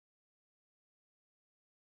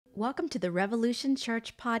Welcome to the Revolution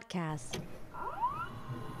Church podcast.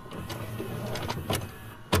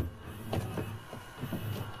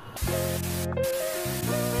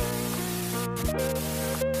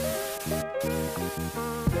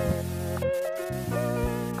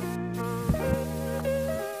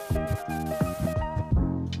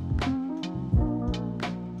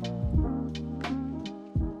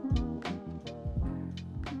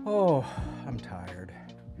 Oh, I'm tired.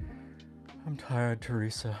 I'm tired,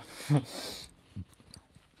 Teresa.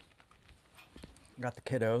 Got the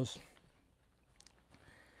kiddos.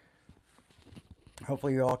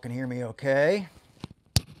 Hopefully you all can hear me okay.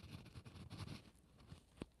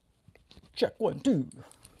 Check 1, 2.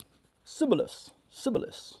 Sibilus.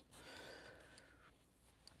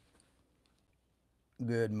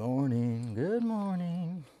 Good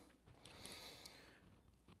morning.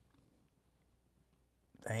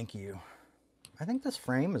 Thank you. I think this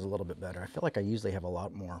frame is a little bit better. I feel like I usually have a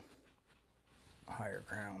lot more higher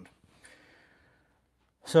ground.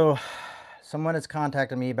 So, someone has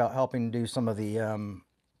contacted me about helping do some of the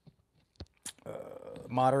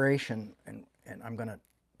moderation, and I'm going to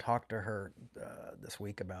talk to her this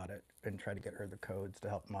week about it and try to get her the codes to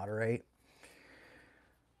help moderate.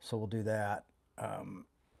 So we'll do that.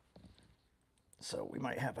 So we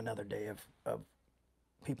might have another day of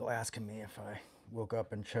people asking me if I woke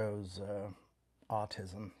up and chose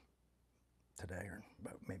autism today,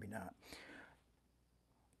 but maybe not.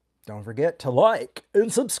 Don't forget to like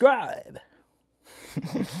and subscribe.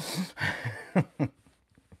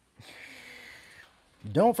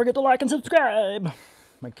 Don't forget to like and subscribe.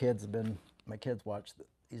 My kids watch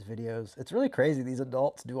these videos. It's really crazy. These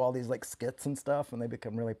adults do all these like skits and stuff, and they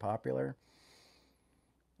become really popular.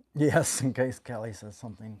 Yes, in case Kelly says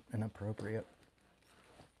something inappropriate.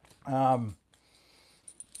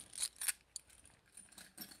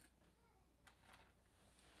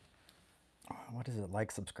 What is it?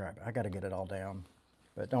 Like, subscribe. I got to get it all down.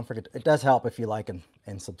 But don't forget, it does help if you like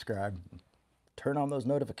and subscribe. Turn on those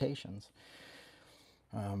notifications.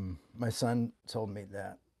 My son told me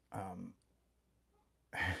that.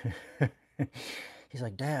 He's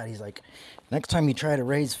like, Dad, next time you try to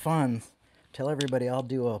raise funds, tell everybody I'll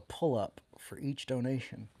do a pull-up for each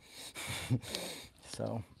donation.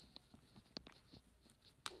 So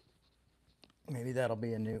maybe that'll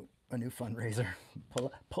be a new fundraiser.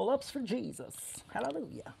 Pull-ups for Jesus.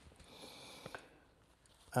 Hallelujah.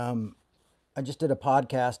 I just did a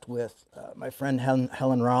podcast with my friend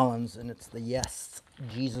Helen Rollins, and it's the Yes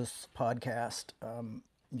Jesus podcast.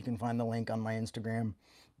 You can find the link on my Instagram,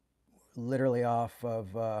 literally off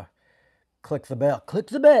of click the bell. Click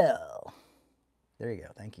the bell. There you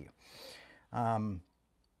go. Thank you.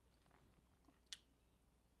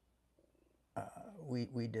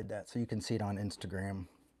 We did that, so you can see it on Instagram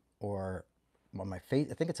or on my face.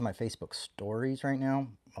 I think it's in my Facebook stories right now.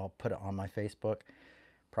 I'll put it on my Facebook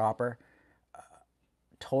proper.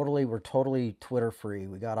 We're totally Twitter free.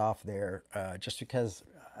 We got off there just because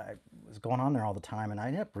I was going on there all the time, and I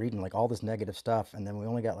ended up reading like all this negative stuff, and then we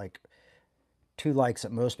only got like 2 likes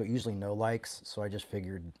at most, but usually no likes. So I just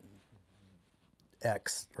figured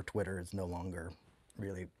X or Twitter is no longer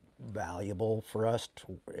really valuable for us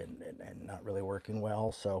and not really working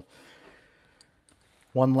well. So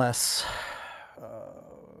one less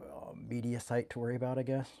media site to worry about, I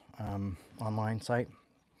guess, online site.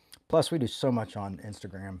 Plus, we do so much on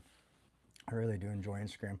Instagram. I really do enjoy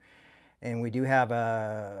Instagram. And we do have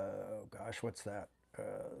what's that?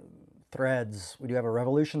 Threads. We do have a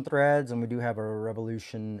Revolution Threads, and we do have a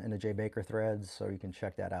Revolution and a Jay Baker Threads, so you can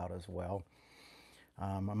check that out as well.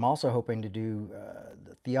 I'm also hoping to do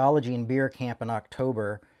the Theology and Beer Camp in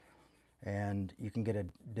October, and you can get a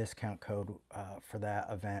discount code for that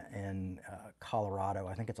event in Colorado.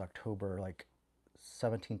 I think it's October like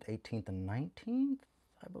 17th, 18th, and 19th,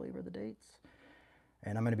 I believe are the dates.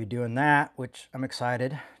 And I'm going to be doing that, which I'm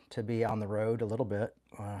excited to be on the road a little bit.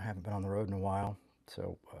 I haven't been on the road in a while,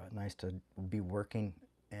 so nice to be working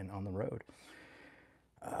and on the road.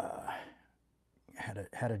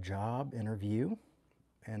 Had a job interview,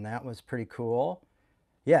 and that was pretty cool.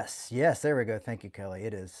 Yes, there we go. Thank you, Kelly.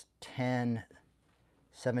 It is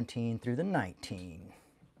 10/17 through the 19.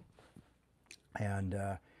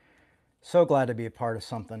 And so glad to be a part of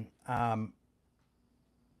something. I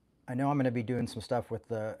know I'm going to be doing some stuff with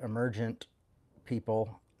the emergent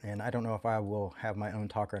people, and I don't know if I will have my own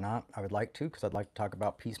talk or not. I would like to, because I'd like to talk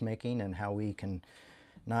about peacemaking and how we can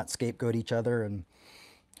not scapegoat each other and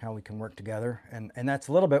how we can work together. And that's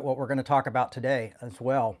a little bit what we're going to talk about today as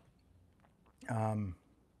well. But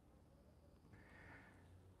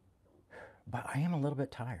I am a little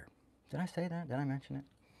bit tired. Did I say that? Did I mention it?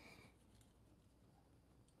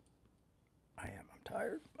 I am. I'm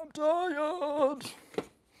tired. I'm tired.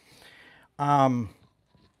 Um,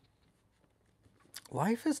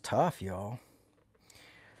 life is tough, y'all.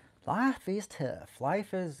 Life is tough.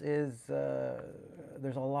 Life is there's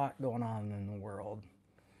a lot going on in the world.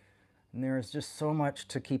 And there is just so much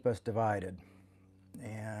to keep us divided.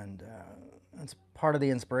 And that's part of the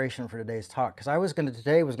inspiration for today's talk. Because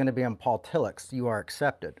today was going to be on Paul Tillich's You Are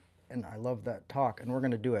Accepted. And I love that talk. And we're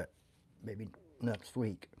going to do it maybe next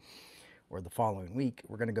week or the following week.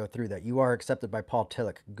 We're going to go through that. You Are Accepted by Paul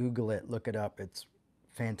Tillich. Google it, look it up. It's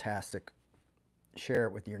fantastic. Share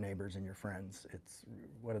it with your neighbors and your friends. It's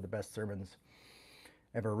one of the best sermons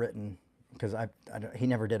ever written. Because he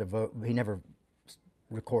never did a vote. He never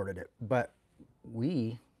recorded it. But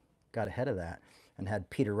we got ahead of that and had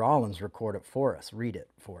Peter Rollins record it for us, read it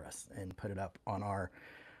for us, and put it up on our,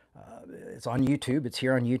 it's on YouTube. It's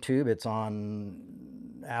here on YouTube. It's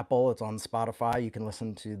on Apple. It's on Spotify. You can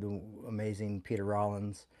listen to the amazing Peter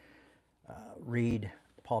Rollins read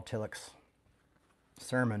Paul Tillich's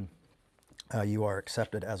sermon, You Are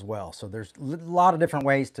Accepted, as well. So there's a lot of different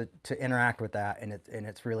ways to interact with that, and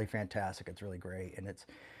it's really fantastic. It's really great, and it's,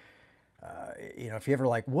 if you ever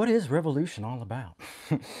like, what is revolution all about?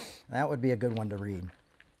 That would be a good one to read.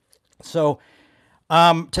 So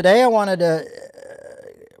today I wanted to,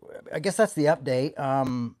 I guess that's the update.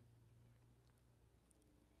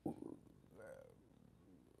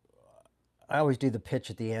 I always do the pitch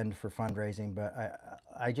at the end for fundraising, but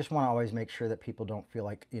I just want to always make sure that people don't feel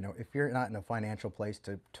like, if you're not in a financial place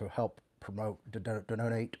to help promote, to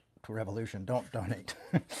donate to Revolution, don't donate.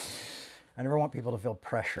 I never want people to feel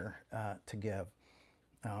pressure to give.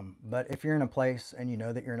 But if you're in a place and you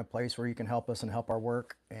know that you're in a place where you can help us and help our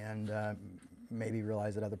work, and maybe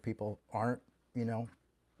realize that other people aren't,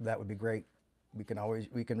 that would be great. We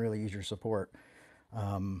can really use your support.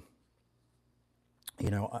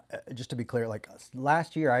 Just to be clear, like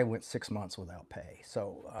last year I went 6 months without pay.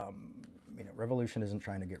 So, Revolution isn't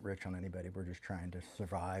trying to get rich on anybody. We're just trying to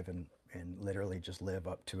survive and literally just live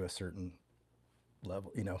up to a certain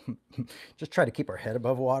level, just try to keep our head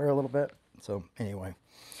above water a little bit. So anyway,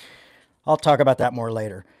 I'll talk about that more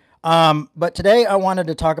later. But today I wanted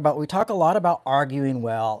to we talk a lot about arguing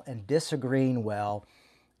well and disagreeing well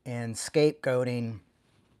and scapegoating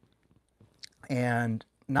and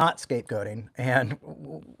not scapegoating, and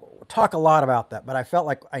we'll talk a lot about that. But I felt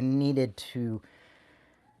like I needed to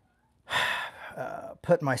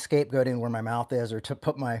put my scapegoating where my mouth is, or to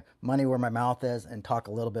put my money where my mouth is, and talk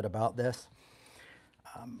a little bit about this.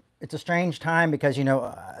 It's a strange time because,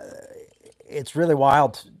 it's really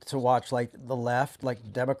wild to watch like the left,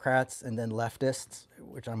 like Democrats and then leftists,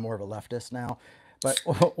 which I'm more of a leftist now, but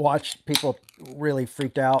watch people really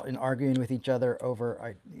freaked out and arguing with each other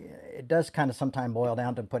over, it does kind of sometimes boil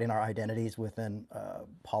down to putting our identities within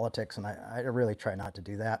politics. And I really try not to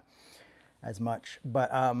do that as much,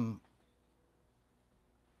 but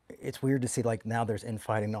it's weird to see like now there's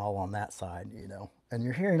infighting all on that side, and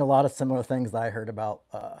you're hearing a lot of similar things that I heard about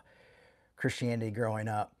Christianity growing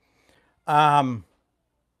up.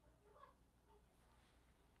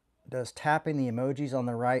 Does tapping the emojis on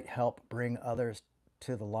the right help bring others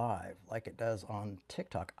to the live like it does on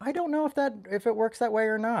TikTok? I don't know if it works that way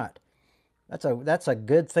or not. That's a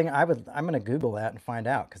good thing. I'm going to Google that and find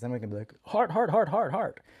out, because then we can be like, heart.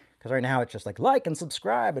 Because right now it's just like and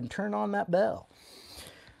subscribe and turn on that bell.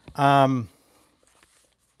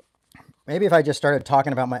 Maybe if I just started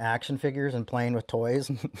talking about my action figures and playing with toys,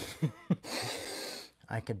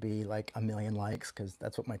 I could be like 1 million likes, because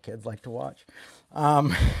that's what my kids like to watch.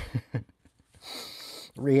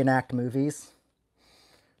 Reenact movies.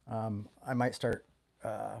 I might start,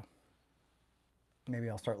 maybe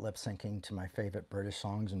I'll start lip syncing to my favorite British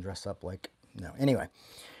songs and dress up like, no. Anyway,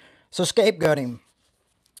 so scapegoating.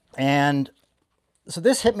 And so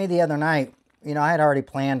this hit me the other night. I had already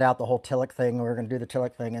planned out the whole Tillich thing. We were going to do the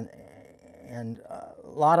Tillich thing, and a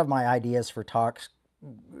lot of my ideas for talks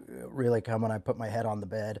really come when I put my head on the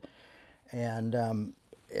bed, and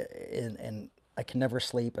I can never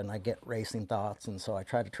sleep, and I get racing thoughts, and so I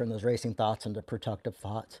try to turn those racing thoughts into productive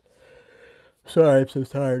thoughts. Sorry, I'm so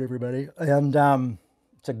tired, everybody. And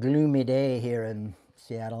it's a gloomy day here in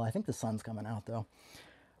Seattle. I think the sun's coming out though,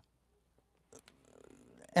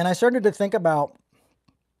 and I started to think about,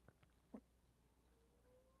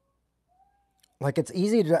 like, it's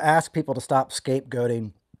easy to ask people to stop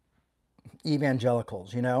scapegoating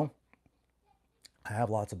evangelicals, I have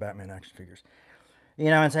lots of Batman action figures,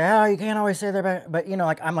 and say, oh, you can't always say they're bad. But,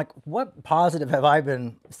 I'm like, what positive have I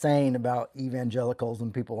been saying about evangelicals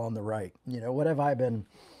and people on the right? What have I been?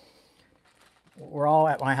 We're all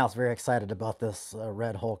at my house very excited about this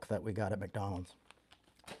Red Hulk that we got at McDonald's.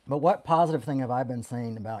 But what positive thing have I been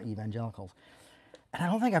saying about evangelicals? And I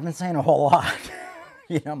don't think I've been saying a whole lot.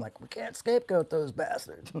 I'm like, we can't scapegoat those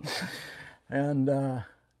bastards. And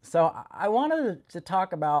so I wanted to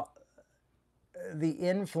talk about the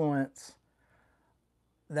influence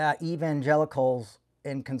that evangelicals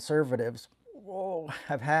and conservatives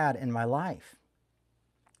have had in my life.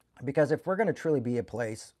 Because if we're going to truly be a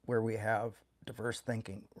place where we have diverse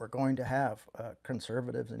thinking, we're going to have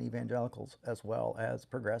conservatives and evangelicals as well as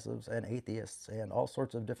progressives and atheists and all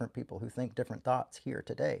sorts of different people who think different thoughts here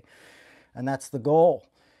today. And that's the goal,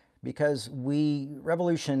 because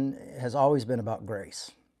revolution has always been about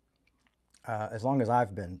grace, as long as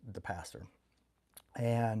I've been the pastor.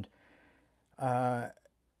 And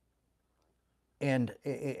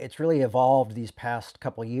it's really evolved these past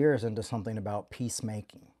couple of years into something about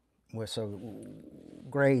peacemaking. So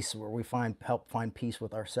grace, where we help find peace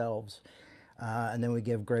with ourselves, and then we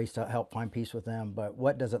give grace to help find peace with them. But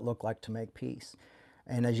what does it look like to make peace?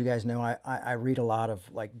 And as you guys know, I read a lot of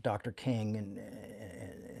like Dr. King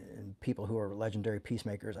and people who are legendary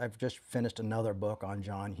peacemakers. I've just finished another book on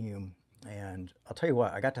John Hume, and I'll tell you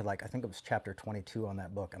what, I got to I think it was chapter 22 on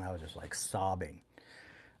that book, and I was just like sobbing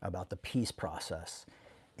about the peace process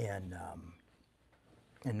in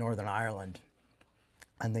Northern Ireland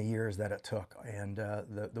and the years that it took, and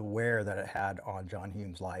the wear that it had on John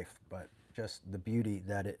Hume's life, but just the beauty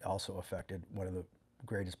that it also affected one of the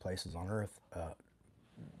greatest places on earth,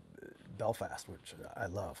 Belfast, which I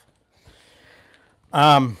love.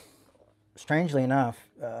 Strangely enough,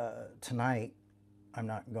 tonight I'm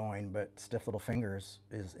not going, but Stiff Little Fingers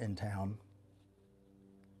is in town.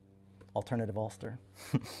 Alternative Ulster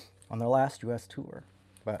on their last U.S. tour.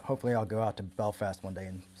 But hopefully I'll go out to Belfast one day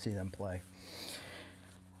and see them play.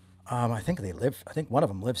 I think one of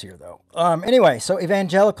them lives here, though. Anyway, so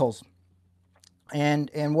evangelicals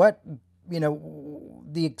and what,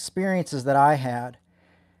 the experiences that I had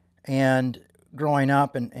and growing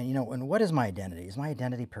up and what is my identity? Is my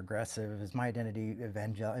identity progressive? Is my identity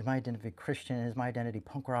evangelical? Is my identity Christian? Is my identity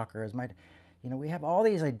punk rocker? We have all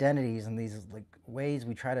these identities and these like ways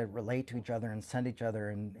we try to relate to each other and send each other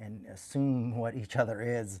and assume what each other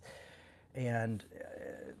is. And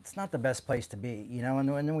it's not the best place to be, and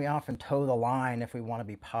then we often toe the line if we want to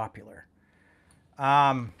be popular.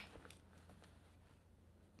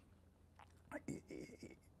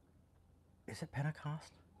 Is it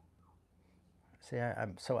Pentecost? See,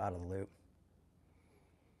 I'm so out of the loop.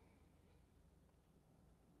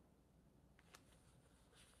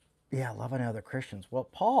 Yeah, loving other Christians. Well,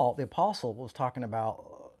 Paul, the apostle, was talking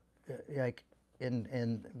about like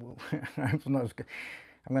in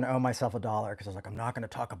I'm going to owe myself $1 because I was like, I'm not going to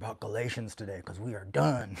talk about Galatians today because we are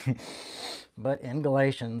done. But in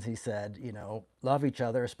Galatians, he said, love each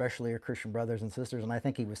other, especially your Christian brothers and sisters. And I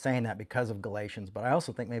think he was saying that because of Galatians, but I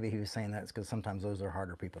also think maybe he was saying that because sometimes those are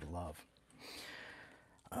harder people to love.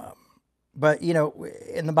 But,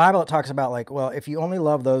 in the Bible, it talks about like, well, if you only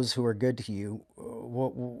love those who are good to you,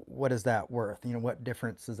 what is that worth? What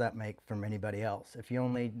difference does that make from anybody else? If you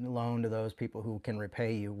only loan to those people who can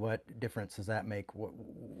repay you, what difference does that make?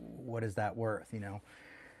 What is that worth?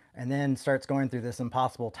 And then starts going through this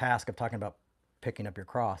impossible task of talking about picking up your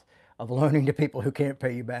cross, of loaning to people who can't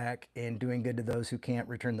pay you back and doing good to those who can't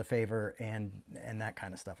return the favor and that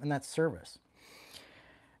kind of stuff. And that's service.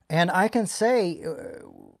 And I can say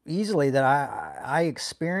easily that I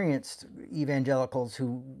experienced evangelicals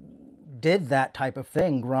who did that type of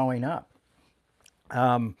thing growing up.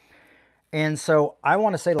 And so I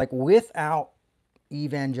want to say, like, without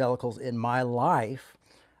evangelicals in my life,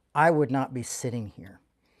 I would not be sitting here.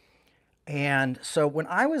 And so when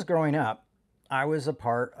I was growing up, I was a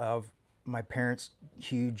part of my parents'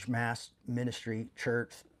 huge mass ministry,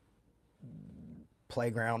 church,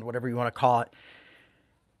 playground, whatever you want to call it.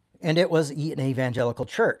 And it was an evangelical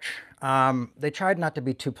church. They tried not to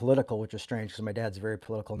be too political, which is strange because my dad's very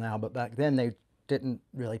political now, but back then they didn't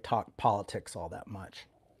really talk politics all that much.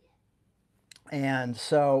 And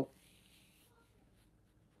so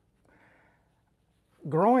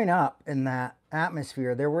growing up in that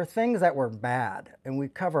atmosphere, there were things that were bad, and we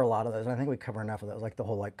cover a lot of those. I think we cover enough of those, like the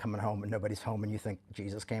whole like coming home and nobody's home and you think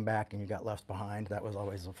Jesus came back and you got left behind. That was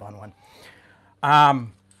always a fun one.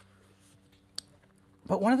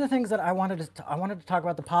 But one of the things that I wanted to talk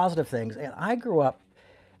about the positive things, and I grew up,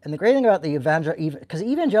 and the great thing about the because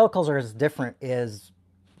evangelicals are as different as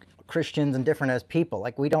Christians and different as people.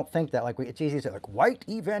 Like we don't think that, like it's easy to say like white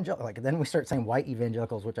evangelical, like then we start saying white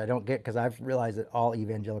evangelicals, which I don't get because I've realized that all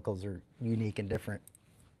evangelicals are unique and different,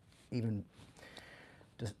 even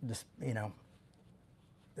just the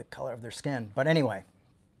color of their skin. But anyway,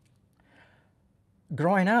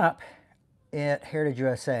 growing up, at Heritage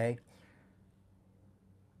USA,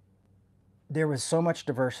 there was so much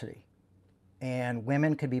diversity, and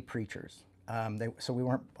women could be preachers. So we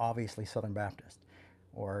weren't obviously Southern Baptist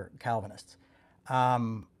or Calvinists.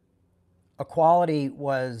 Equality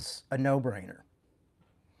was a no-brainer.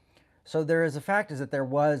 So there is a fact is that there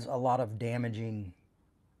was a lot of damaging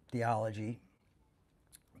theology,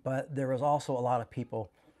 but there was also a lot of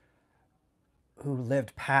people who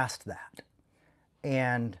lived past that.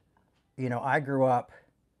 And, I grew up,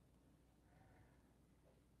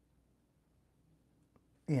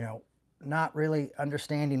 not really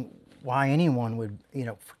understanding why anyone would,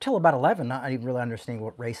 till about 11, not even really understanding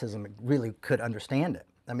what racism really could understand it.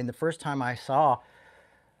 I mean, the first time I saw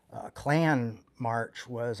a Klan march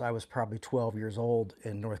I was probably 12 years old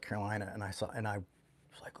in North Carolina, and I was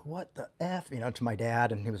like, what the F, to my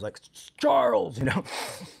dad, and he was like, Charles,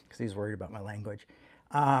 because he was worried about my language.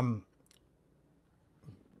 But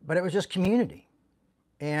it was just community,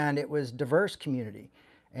 and it was diverse community.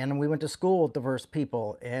 And we went to school with diverse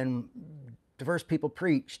people, and diverse people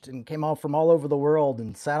preached and came all from all over the world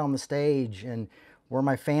and sat on the stage and were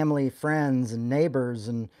my family, friends, and neighbors,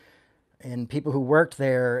 and people who worked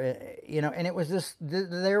there, and it was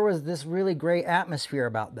there was this really great atmosphere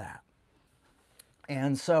about that.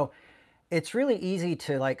 And so it's really easy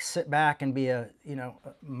to like sit back and be a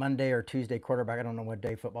Monday or Tuesday quarterback. I don't know what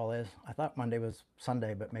day football is. I thought Monday was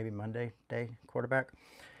Sunday, but maybe Monday day quarterback.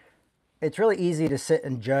 It's really easy to sit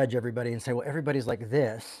and judge everybody and say, well, everybody's like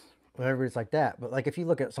this, well, everybody's like that. But like if you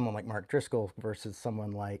look at someone like Mark Driscoll versus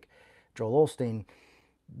someone like Joel Osteen,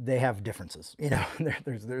 they have differences.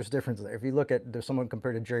 There's differences there. If you look at, there's someone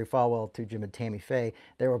compared to Jerry Falwell to Jim and Tammy Faye,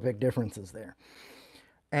 there were big differences there.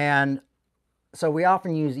 And so we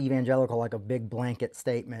often use evangelical like a big blanket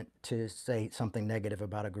statement to say something negative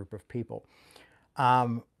about a group of people.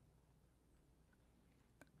 And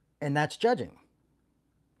that's judging.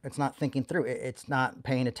 It's not thinking through. It's not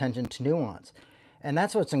paying attention to nuance. And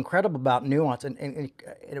that's what's incredible about nuance. And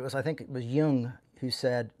I think it was Jung who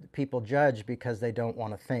said people judge because they don't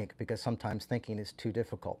want to think, because sometimes thinking is too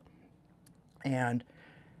difficult. And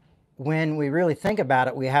when we really think about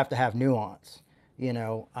it, we have to have nuance.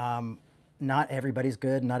 Not everybody's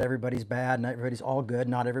good, not everybody's bad, not everybody's all good,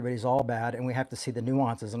 not everybody's all bad, and we have to see the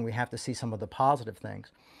nuances, and we have to see some of the positive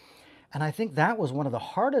things. And I think that was one of the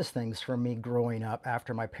hardest things for me growing up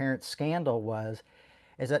after my parents' scandal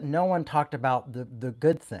is that no one talked about the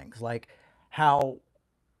good things, like how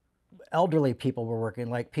elderly people were working,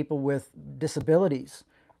 like people with disabilities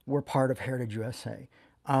were part of Heritage USA.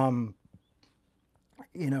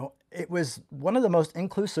 It was one of the most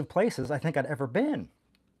inclusive places I think I'd ever been.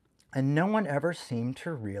 And no one ever seemed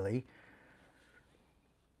to really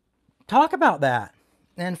talk about that.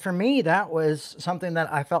 And for me, that was something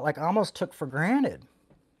that I felt like I almost took for granted,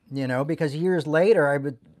 because years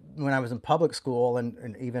later, when I was in public school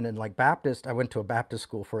and even in like Baptist, I went to a Baptist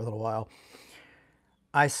school for a little while.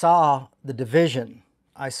 I saw the division.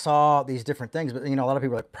 I saw these different things, but a lot of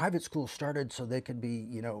people are like, private schools started so they could be,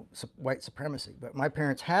 white supremacy. But my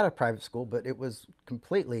parents had a private school, but it was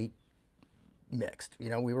completely mixed.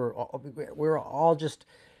 We were all just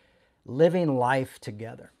living life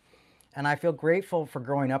together. And I feel grateful for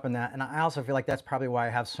growing up in that. And I also feel like that's probably why I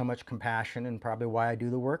have so much compassion and probably why I do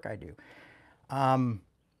the work I do.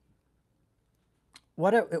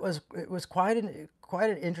 It was quite an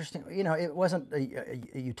interesting, it wasn't a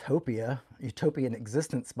utopian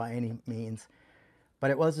existence by any means, but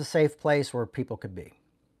it was a safe place where people could be,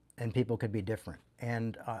 and people could be different.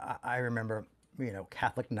 And I remember,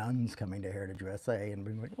 Catholic nuns coming to Heritage USA and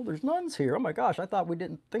being like, "Oh, there's nuns here. Oh my gosh, I thought we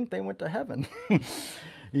didn't think they went to heaven."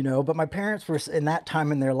 But my parents were in that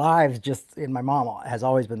time in their lives, and my mom has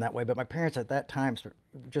always been that way, but my parents at that time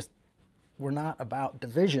just were not about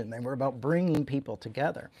division. They were about bringing people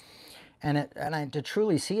together. And to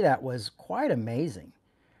truly see that was quite amazing.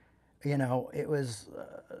 It was,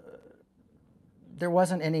 there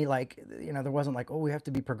wasn't any there wasn't like, oh, we have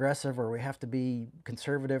to be progressive or we have to be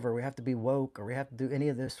conservative or we have to be woke or we have to do any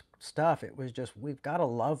of this stuff. It was just, we've got to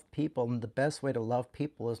love people. And the best way to love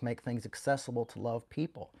people is make things accessible to love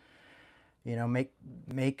people.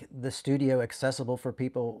 Make the studio accessible for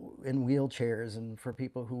people in wheelchairs and for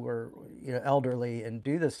people who are, elderly, and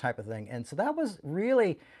do this type of thing. And so that was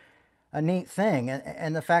really a neat thing.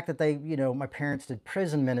 And the fact that they, my parents did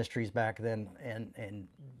prison ministries back then and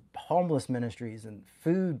homeless ministries and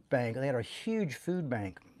food bank. They had a huge food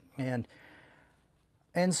bank. And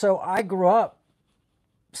so I grew up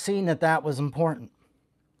seeing that was important.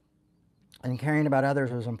 And caring about others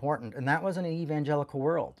was important. And that was in an evangelical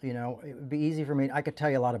world. It would be easy for me. I could tell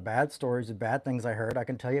you a lot of bad stories of bad things I heard. I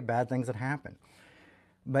can tell you bad things that happened.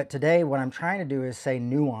 But today, what I'm trying to do is say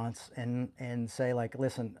nuance and say, like,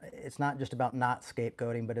 listen, it's not just about not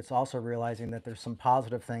scapegoating, but it's also realizing that there's some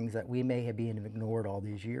positive things that we may have been ignored all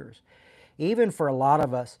these years. Even for a lot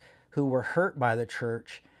of us who were hurt by the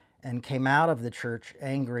church and came out of the church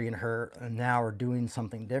angry and hurt and now are doing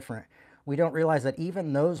something different, we don't realize that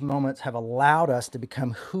even those moments have allowed us to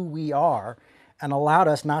become who we are and allowed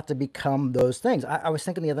us not to become those things. I was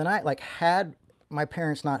thinking the other night, like, had my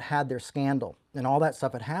parents not had their scandal and all that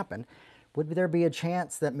stuff had happened, would there be a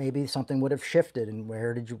chance that maybe something would have shifted and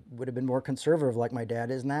would have been more conservative like my dad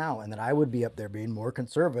is now, and that I would be up there being more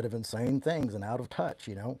conservative and saying things and out of touch,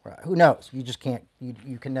 Who knows? You just can't,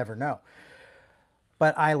 you can never know.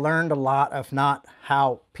 But I learned a lot of not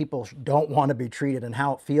how people don't want to be treated and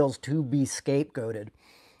how it feels to be scapegoated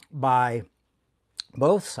by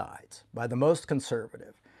both sides, by the most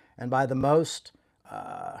conservative and by the most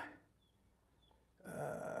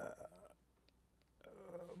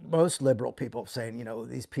liberal people, saying,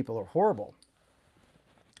 these people are horrible.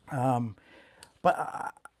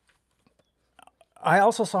 But I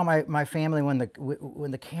also saw my family when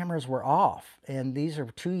the cameras were off, and these are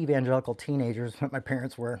two evangelical teenagers. My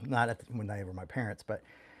parents were not when they were my parents, but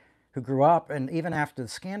who grew up, and even after the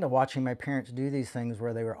scandal, watching my parents do these things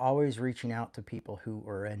where they were always reaching out to people who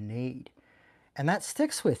were in need, and that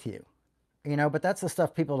sticks with you, But that's the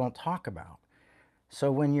stuff people don't talk about. So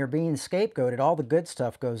when you're being scapegoated, all the good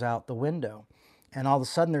stuff goes out the window. And all of a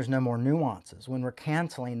sudden, there's no more nuances. When we're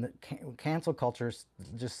canceling, cancel culture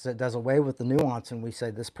just does away with the nuance, and we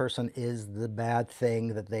say this person is the bad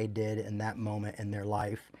thing that they did in that moment in their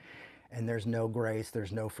life, and there's no grace,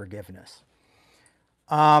 there's no forgiveness.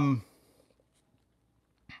 So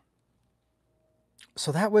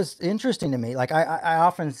that was interesting to me. Like I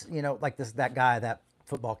often, like that guy, that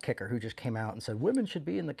football kicker who just came out and said women should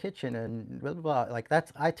be in the kitchen and blah blah blah. Like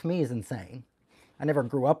to me is insane. I never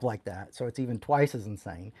grew up like that, so it's even twice as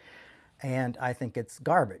insane. And I think it's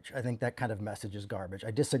garbage. I think that kind of message is garbage.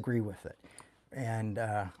 I disagree with it, and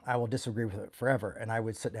I will disagree with it forever. And I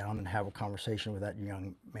would sit down and have a conversation with that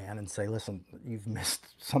young man and say, "Listen, you've missed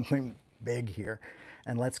something big here,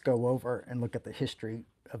 and let's go over and look at the history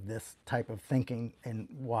of this type of thinking and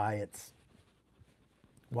why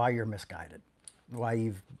you're misguided, why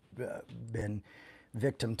you've been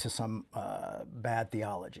victim to some bad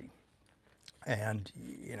theology." And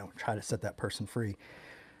try to set that person free.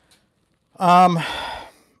 So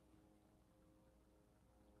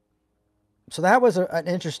that was an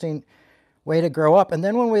interesting way to grow up. And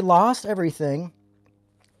then when we lost everything,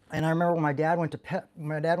 and I remember when my dad went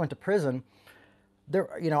to prison, there,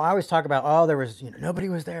 I always talk about, there was, nobody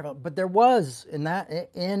was there, but there was he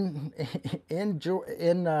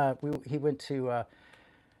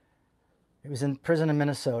was in prison in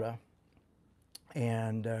Minnesota,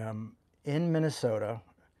 and in Minnesota,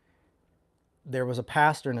 there was a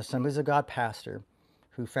pastor, an Assemblies of God pastor,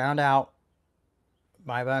 who found out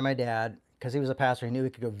by my dad, because he was a pastor, he knew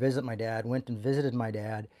he could go visit my dad, went and visited my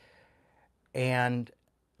dad, and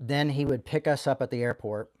then he would pick us up at the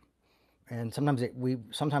airport, and sometimes we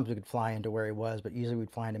could fly into where he was, but usually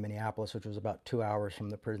we'd fly into Minneapolis, which was about 2 hours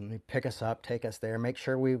from the prison. He'd pick us up, take us there, make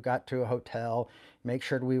sure we got to a hotel, make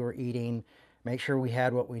sure we were eating, make sure we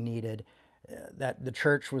had what we needed. That the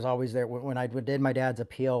church was always there. When I did my dad's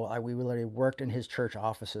appeal, we literally worked in his church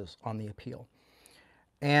offices on the appeal.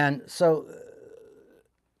 And so,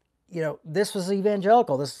 this was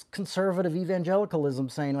evangelical, this conservative evangelicalism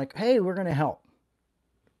saying, like, hey, we're going to help.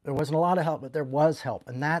 There wasn't a lot of help, but there was help.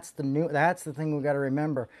 And that's the thing we've got to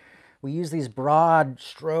remember. We use these broad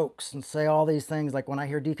strokes and say all these things. Like when I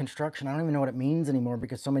hear deconstruction, I don't even know what it means anymore,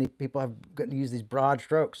 because so many people have used these broad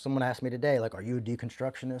strokes. Someone asked me today, like, are you a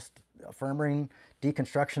deconstructionist, affirming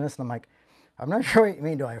deconstructionist? And I'm like, I'm not sure what you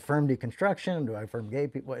mean. Do I affirm deconstruction? Do I affirm gay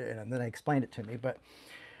people? And then they explained it to me. But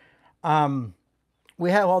we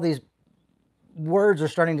have all these words are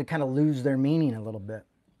starting to kind of lose their meaning a little bit.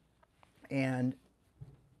 And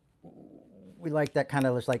we like that kind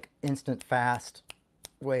of just like instant, fast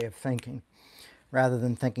way of thinking rather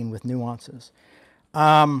than thinking with nuances.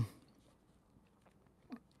 But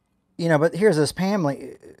here's this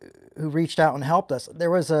family who reached out and helped us.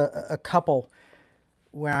 There was a couple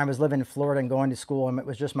when I was living in Florida and going to school, and it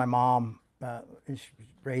was just my mom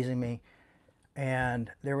raising me.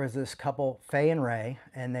 And there was this couple, Faye and Ray,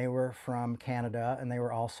 and they were from Canada, and they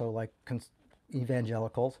were also like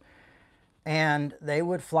evangelicals. And they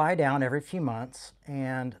would fly down every few months,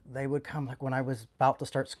 and they would come like when I was about to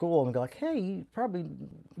start school and go like, hey, do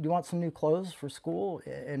you want some new clothes for school?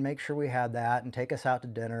 And make sure we had that, and take us out to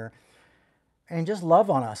dinner and just love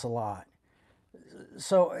on us a lot.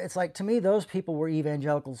 So it's like, to me, those people were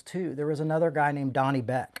evangelicals too. There was another guy named Donnie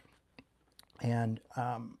Beck. And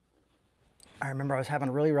I remember I was having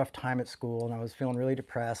a really rough time at school, and I was feeling really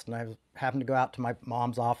depressed, and I was having to go out to my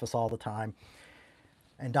mom's office all the time.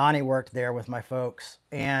 And Donnie worked there with my folks.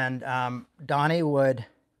 And Donnie would,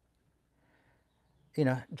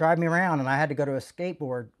 drive me around, and I had to go to a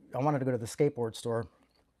skateboard. I wanted to go to the skateboard store.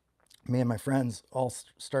 Me and my friends all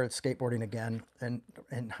started skateboarding again. And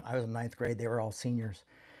I was in ninth grade. They were all seniors.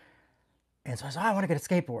 And so I said, I want to get a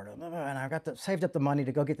skateboard. And I saved up the money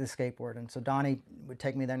to go get this skateboard. And so Donnie would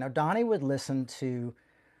take me there. Now, Donnie would listen to,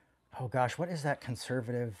 oh gosh, what is that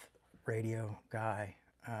conservative radio guy?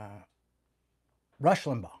 Rush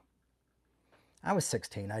Limbaugh. I was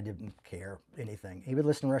 16. I didn't care anything. He would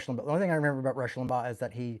listen to Rush Limbaugh. The only thing I remember about Rush Limbaugh is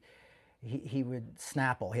that he would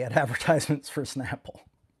Snapple. He had advertisements for Snapple.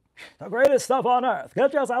 The greatest stuff on earth.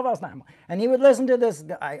 Get yourself a Snapple. And he would listen to this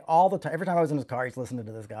guy all the time. Every time I was in his car, he's listening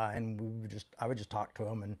to this guy, and I would just talk to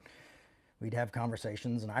him, and we'd have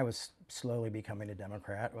conversations. And I was slowly becoming a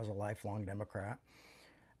Democrat. I was a lifelong Democrat,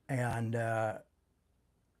 and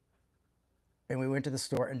we went to the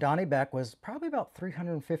store, and Donnie Beck was probably about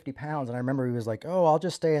 350 pounds. And I remember he was like, oh, I'll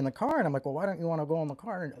just stay in the car. And I'm like, well, why don't you want to go in the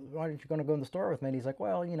car? And why aren't you going to go in the store with me? And he's like,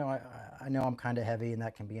 well, I know I'm kind of heavy, and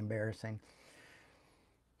that can be embarrassing.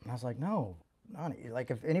 And I was like, no, Donnie, like,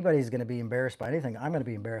 if anybody's going to be embarrassed by anything, I'm going to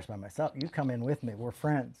be embarrassed by myself. You come in with me. We're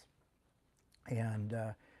friends. And,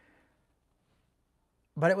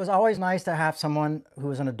 but it was always nice to have someone who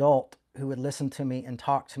was an adult who would listen to me and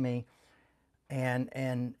talk to me and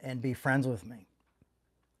be friends with me.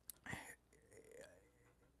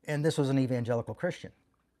 And this was an evangelical Christian.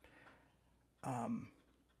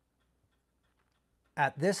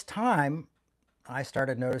 At this time, I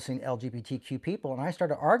started noticing LGBTQ people, and I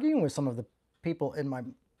started arguing with some of the people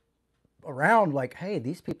around, like, hey,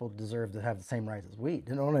 these people deserve to have the same rights as we.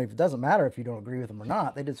 It doesn't matter if you don't agree with them or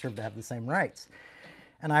not. They deserve to have the same rights.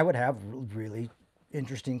 And I would have really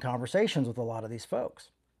interesting conversations with a lot of these folks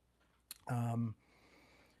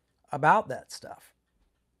about that stuff.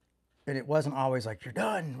 And it wasn't always like, you're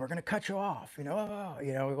done, we're going to cut you off. It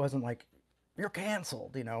wasn't like, you're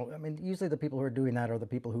canceled. I mean, usually the people who are doing that are the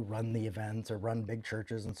people who run the events or run big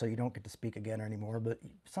churches, and so you don't get to speak again anymore. But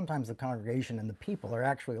sometimes the congregation and the people are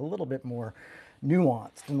actually a little bit more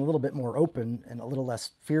nuanced and a little bit more open and a little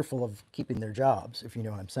less fearful of keeping their jobs, if you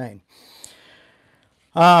know what I'm saying.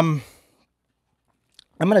 I'm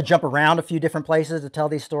going to jump around a few different places to tell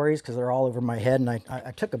these stories because they're all over my head, and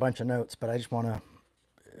I took a bunch of notes, but I just want to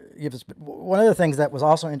give us one of the things that was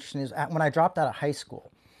also interesting is when I dropped out of high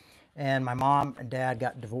school and my mom and dad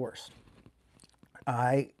got divorced,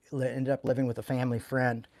 I ended up living with a family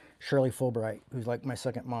friend, Shirley Fulbright, who's like my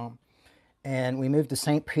second mom. And we moved to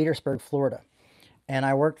St. Petersburg, Florida. And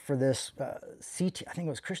I worked for this I think it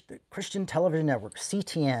was Christian Television Network,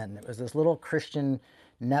 CTN. It was this little Christian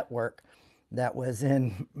network that was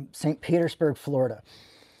in St. Petersburg, Florida.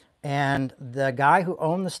 And the guy who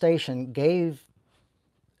owned the station gave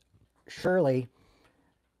Shirley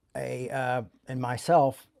and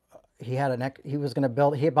myself, he had bought 2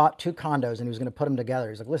 condos, and he was going to put them together.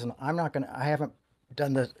 He's like, listen, I haven't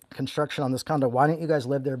done the construction on this condo. Why don't you guys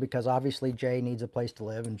live there? Because obviously Jay needs a place to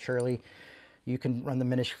live, and Shirley, you can run the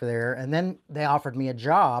ministry there. And then they offered me a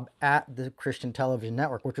job at the Christian Television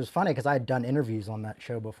Network, which was funny because I had done interviews on that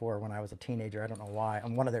show before when I was a teenager. I don't know why,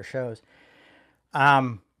 on one of their shows.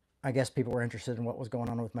 I guess people were interested in what was going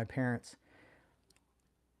on with my parents.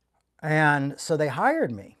 And so they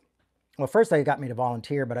hired me. Well, first they got me to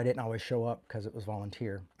volunteer, but I didn't always show up because it was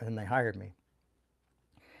volunteer. And then they hired me.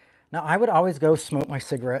 Now, I would always go smoke my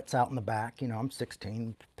cigarettes out in the back. I'm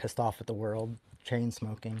 16, pissed off at the world, chain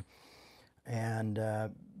smoking. And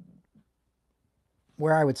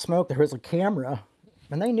where I would smoke, there was a camera,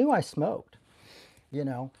 and they knew I smoked,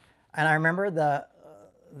 And I remember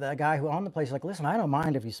the guy who owned the place, like, listen, I don't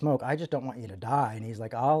mind if you smoke. I just don't want you to die. And he's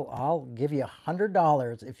like, I'll give you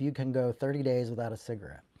 $100 if you can go 30 days without a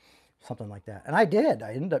cigarette. Something like that. And I did.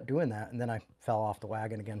 I ended up doing that. And then I fell off the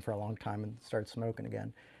wagon again for a long time and started smoking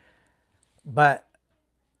again. But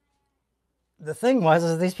the thing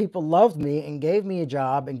was these people loved me and gave me a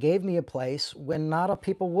job and gave me a place when not a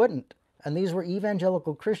people wouldn't. And these were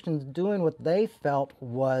evangelical Christians doing what they felt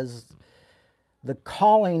was the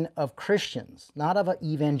calling of Christians, not of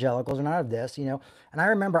evangelicals or not of this, And I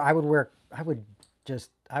remember I would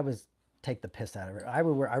take the piss out of it. I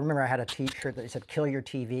remember I had a t-shirt that said, kill your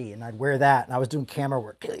TV, and I'd wear that, and I was doing camera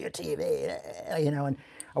work, kill your TV, and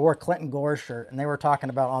I wore a Clinton Gore shirt, and they were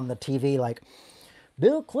talking about on the TV, like,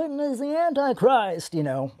 Bill Clinton is the Antichrist,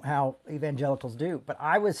 how evangelicals do. But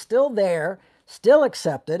I was still there still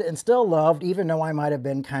accepted and still loved, even though I might have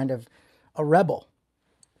been kind of a rebel,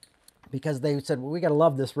 because they said, well, we got to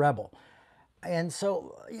love this rebel. And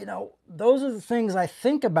so, those are the things I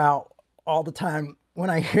think about all the time when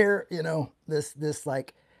I hear, this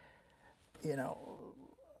like, you know,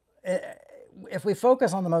 if we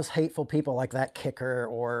focus on the most hateful people like that kicker,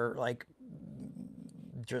 or like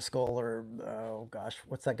Driscoll, or oh gosh,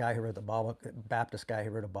 what's that guy who wrote the Bible, Baptist guy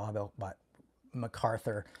who wrote a Bible, but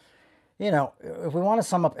MacArthur. If we want to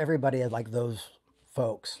sum up everybody as like those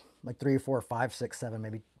folks, like 3, 4, 5, 6, 7,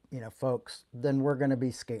 maybe, folks, then we're going to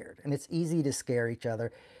be scared. And it's easy to scare each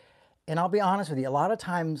other. And I'll be honest with you, a lot of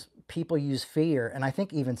times people use fear, and I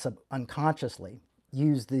think even unconsciously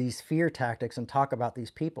use these fear tactics and talk about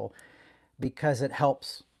these people because it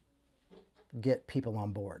helps get people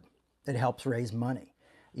on board. It helps raise money.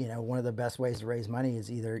 One of the best ways to raise money is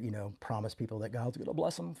either, promise people that God's going to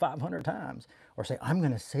bless them 500 times, or say, I'm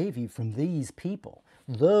going to save you from these people,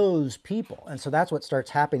 those people. And so that's what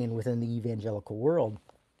starts happening within the evangelical world.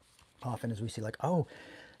 Often as we see like, oh,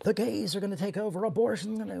 the gays are going to take over,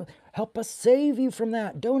 abortion's going to help us save you from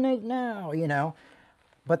that, donate now,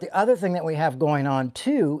 But the other thing that we have going on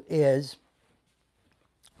too is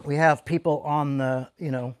we have people on the,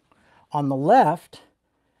 on the left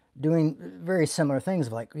doing very similar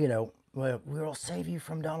things, like, well, we'll save you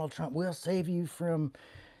from Donald Trump. We'll save you from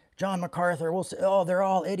John MacArthur. Oh, they're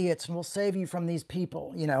all idiots, and we'll save you from these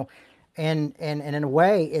people, And in a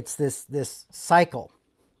way, it's this cycle.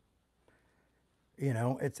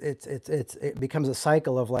 It becomes a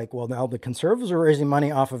cycle of like, well, now the conservatives are raising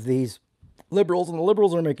money off of these liberals, and the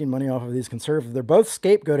liberals are making money off of these conservatives. They're both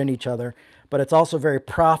scapegoating each other, but it's also very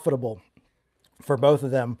profitable for both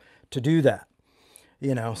of them to do that.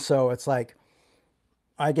 So it's like,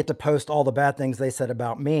 I get to post all the bad things they said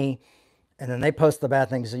about me, and then they post the bad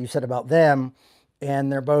things that you said about them,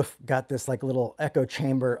 and they're both got this like little echo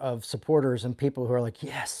chamber of supporters and people who are like,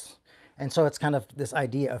 yes. And so it's kind of this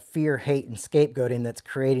idea of fear, hate, and scapegoating that's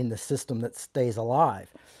creating the system that stays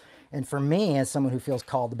alive. And for me, as someone who feels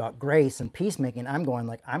called about grace and peacemaking, I'm going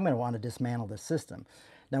like, I'm going to want to dismantle this system.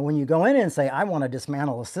 Now, when you go in and say, I want to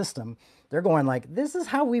dismantle a system, they're going like, this is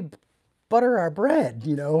how we butter our bread,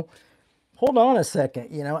 hold on a second,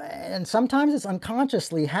 and sometimes it's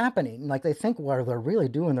unconsciously happening. Like they think, well, they're really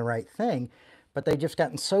doing the right thing, but they've just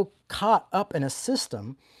gotten so caught up in a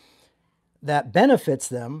system that benefits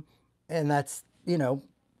them. And that's, well,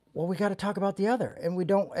 we got to talk about the other. And we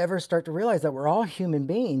don't ever start to realize that we're all human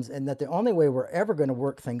beings, and that the only way we're ever going to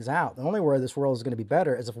work things out, the only way this world is going to be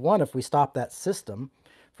better is if we stop that system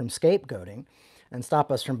from scapegoating and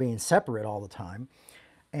stop us from being separate all the time,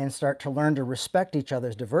 and start to learn to respect each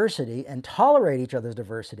other's diversity and tolerate each other's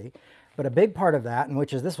diversity. But a big part of that, and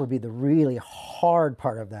this would be the really hard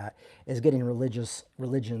part of that, is getting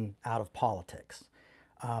religion out of politics.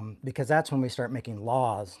 Because that's when we start making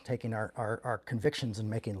laws, taking our convictions and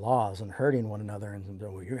making laws and hurting one another, and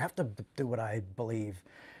well, you have to do what I believe.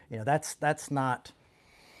 That's not,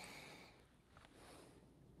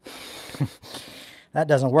 that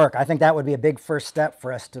doesn't work. I think that would be a big first step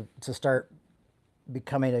for us to start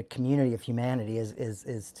becoming a community of humanity,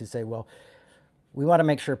 is to say, well, we want to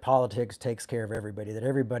make sure politics takes care of everybody, that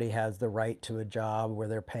everybody has the right to a job where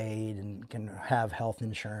they're paid and can have health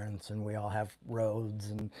insurance, and we all have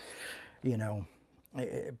roads. And,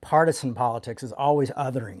 partisan politics is always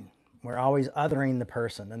othering. We're always othering the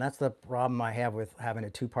person. And that's the problem I have with having a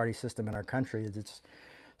two-party system in our country, is it's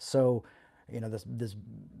so, this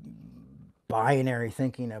binary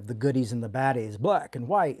thinking of the goodies and the baddies, black and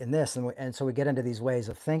white and this. And so we get into these ways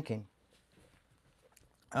of thinking.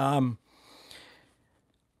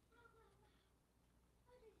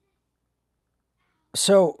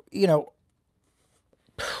 So,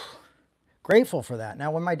 grateful for that.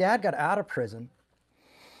 Now, when my dad got out of prison,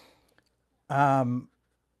 I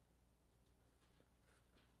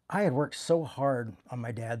had worked so hard on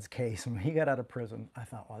my dad's case. And when he got out of prison, I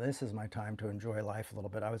thought, well, this is my time to enjoy life a little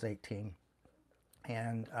bit. I was 18,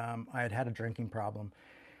 and I had a drinking problem.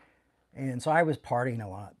 And so I was partying a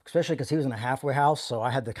lot, especially because he was in a halfway house. So I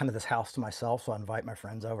had this house to myself. So I invite my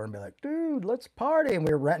friends over and be like, dude, let's party. And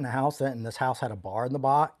we were renting a house, and this house had a bar in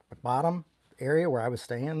the bottom area where I was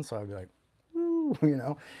staying. So I'd be like, woo,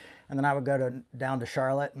 and then I would go down to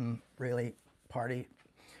Charlotte and really party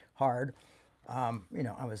hard. I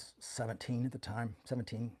was 17 at the time,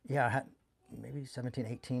 17. Yeah, I had maybe 17,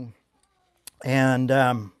 18. And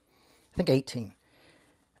I think 18.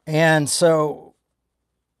 And so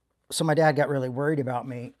my dad got really worried about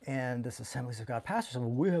me, and this Assemblies of God pastor said, well,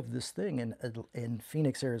 we have this thing in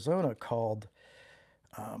Phoenix, Arizona called,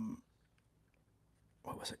 what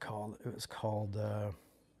was it called? It was called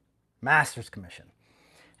Master's Commission.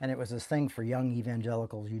 And it was this thing for young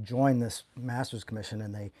evangelicals. You join this Master's Commission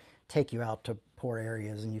and they take you out to poor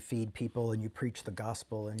areas and you feed people and you preach the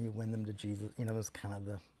gospel and you win them to Jesus. You know, it was kind of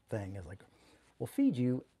the thing. It's like, we'll feed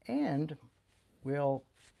you and we'll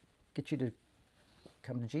get you to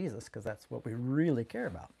come to Jesus because that's what we really care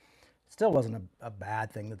about. It still wasn't a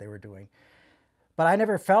bad thing that they were doing. But I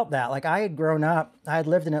never felt that. Like, I had grown up, I had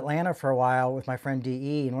lived in Atlanta for a while with my friend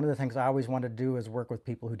DE, and one of the things I always wanted to do is work with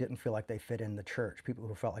people who didn't feel like they fit in the church, people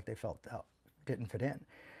who felt like they didn't fit in.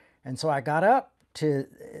 And so I got up to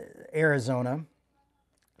Arizona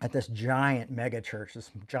at this giant mega church,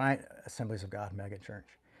 this giant Assemblies of God mega church.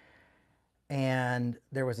 And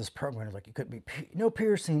there was this program, it was like, you couldn't be, no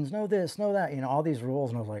piercings, no this, no that, you know, all these rules.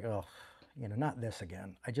 And I was like, oh, you know, not this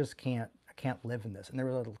again. I can't live in this. And there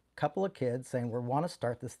were a couple of kids saying, we want to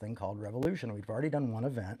start this thing called Revolution. We've already done one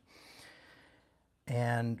event.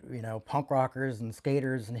 And, you know, punk rockers and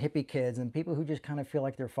skaters and hippie kids and people who just kind of feel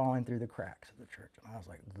like they're falling through the cracks of the church. And I was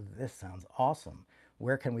like, this sounds awesome.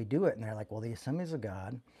 Where can we do it? And they're like, well, the Assemblies of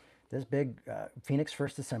God, this big Phoenix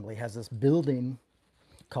First Assembly has this building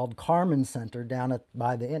called Carmen Center down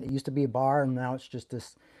by the end. It used to be a bar, and now it's just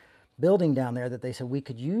this building down there that they said we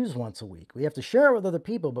could use once a week. We have to share it with other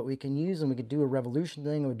people, but we can use, and we could do a revolution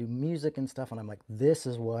thing, and we do music and stuff. And I'm like, this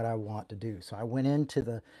is what I want to do. So I went into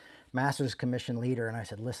the Master's Commission leader and I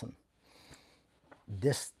said, listen,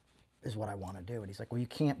 this is what I want to do. And he's like, well, you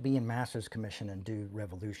can't be in Master's Commission and do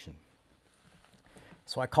revolution.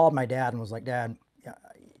 So I called my dad and was like, Dad,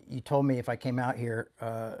 you told me if I came out here,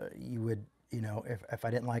 you would, you know, if I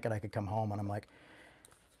didn't like it, I could come home. And I'm like,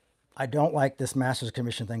 I don't like this Master's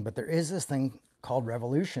Commission thing, but there is this thing called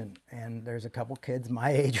Revolution. And there's a couple kids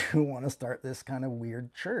my age who want to start this kind of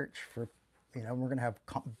weird church for, you know, we're going to have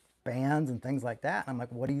bands and things like that. And I'm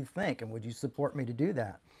like, what do you think? And would you support me to do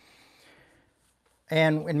that?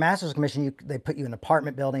 And in Master's Commission, they put you in an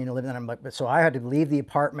apartment building and live in it. I'm like, so I had to leave the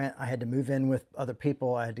apartment. I had to move in with other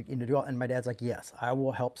people. I had to, you know, do all, and my dad's like, yes, I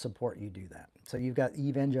will help support you do that. So you've got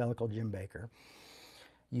evangelical Jim Baker.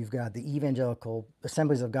 You've got the evangelical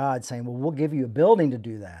Assemblies of God saying, well, we'll give you a building to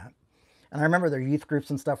do that. And I remember their youth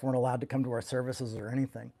groups and stuff weren't allowed to come to our services or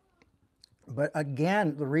anything. But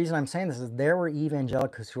again, the reason I'm saying this is there were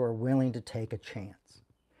evangelicals who are willing to take a chance.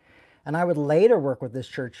 And I would later work with this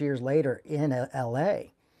church years later in LA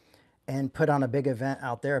and put on a big event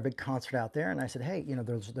out there, a big concert out there. And I said, hey, you know,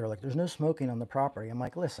 they're like, there's no smoking on the property. I'm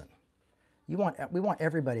like, listen, we want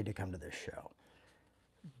everybody to come to this show.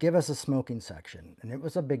 Give us a smoking section. And it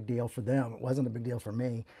was a big deal for them. It wasn't a big deal for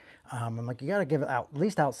me. I'm like, you got to give it out, at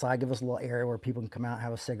least outside, give us a little area where people can come out,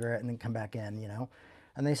 have a cigarette, and then come back in, you know.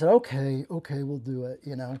 And they said, okay, we'll do it,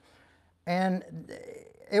 you know. And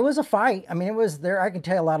it was a fight. I mean, it was there. I can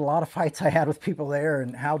tell you a lot of fights I had with people there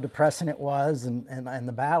and how depressing it was and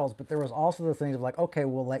the battles. But there was also the things of like, okay,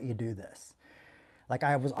 we'll let you do this. Like,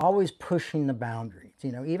 I was always pushing the boundaries,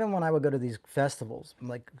 you know, even when I would go to these festivals,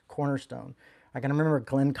 like Cornerstone. I can remember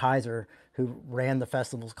Glenn Kaiser, who ran the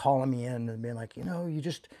festivals, calling me in and being like, you know,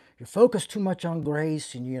 you're focused too much on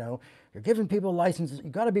grace and, you know, you're giving people licenses.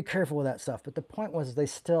 You got to be careful with that stuff. But the point was they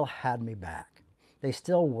still had me back. They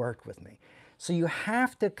still worked with me. So you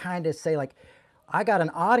have to kind of say, like, I got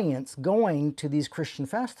an audience going to these Christian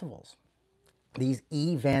festivals, these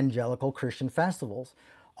evangelical Christian festivals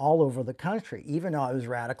all over the country, even though I was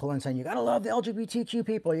radical and saying, you got to love the LGBTQ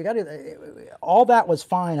people. You got to, all that was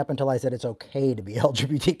fine up until I said it's okay to be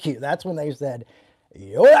LGBTQ. That's when they said,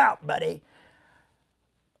 you're out, buddy.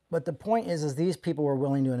 But the point is these people were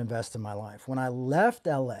willing to invest in my life. When I left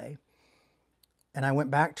LA and I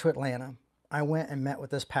went back to Atlanta, I went and met with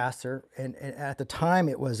this pastor, and at the time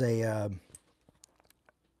it was a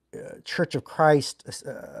Church of Christ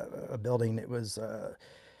a building. It was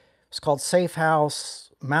called Safe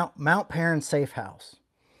House, Mount Perrin Safe House.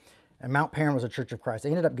 And Mount Perrin was a Church of Christ. They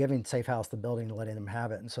ended up giving Safe House the building and letting them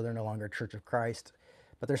have it, and so they're no longer a Church of Christ,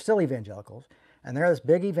 but they're still evangelicals. And they're this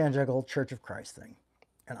big evangelical Church of Christ thing.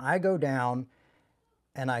 And I go down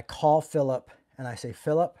and I call Philip and I say,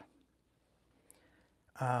 Philip,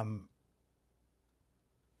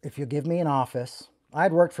 if you give me an office,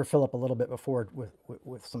 I'd worked for Philip a little bit before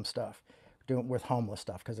with some stuff, doing with homeless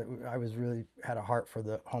stuff, because I was really had a heart for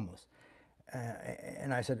the homeless.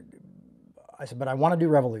 And I said, but I want to do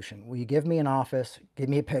Revolution. Will you give me an office, give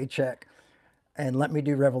me a paycheck, and let me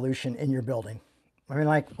do Revolution in your building? I mean,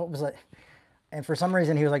 like, what was it? And for some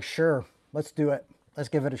reason, he was like, sure, let's do it. Let's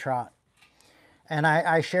give it a shot. And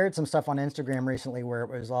I shared some stuff on Instagram recently where it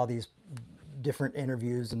was all these different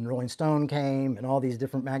interviews, and Rolling Stone came and all these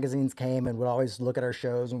different magazines came and would always look at our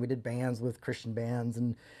shows, and we did bands with Christian bands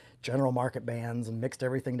and general market bands and mixed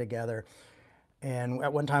everything together. And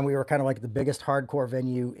at one time we were kind of like the biggest hardcore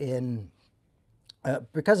venue in,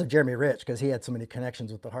 because of Jeremy Rich, because he had so many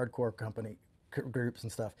connections with the hardcore company groups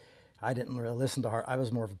and stuff. I didn't really listen to hard. I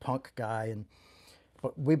was more of a punk guy, and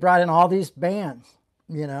but we brought in all these bands.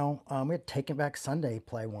 We had Taking Back Sunday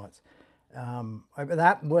play once.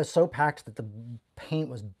 That was so packed that the paint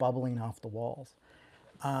was bubbling off the walls.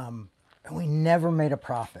 And we never made a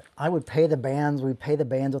profit. I would pay the bands. We'd pay the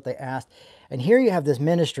bands what they asked. And here you have this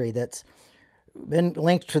ministry that's been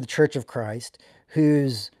linked to the Church of Christ,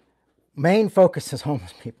 whose main focus is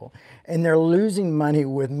homeless people. And they're losing money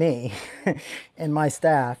with me and my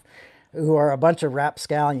staff, who are a bunch of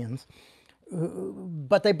rapscallions.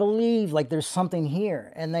 But they believe like there's something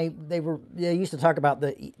here. And they used to talk about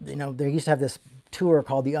they used to have this tour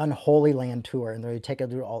called the Unholy Land Tour. And they would take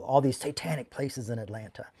it through all these satanic places in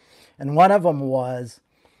Atlanta. And one of them was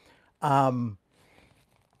this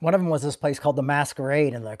place called the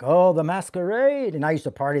Masquerade, and like, oh, the Masquerade. And I used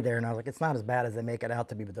to party there, and I was like, it's not as bad as they make it out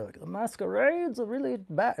to be, but they're like, the Masquerade's a really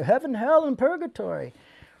bad, heaven, hell, and purgatory.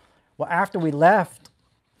 Well, after we left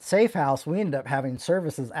Safe House, we ended up having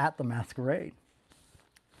services at the Masquerade.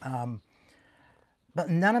 But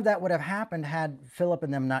none of that would have happened had Philip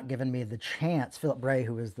and them not given me the chance. Philip Bray,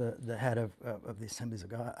 who was the head of the Assemblies of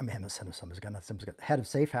God, head of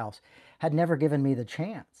Safe House, had never given me the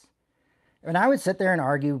chance. And I would sit there and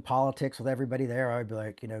argue politics with everybody there. I would be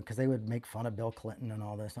like, because they would make fun of Bill Clinton and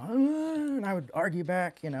all this. And I would argue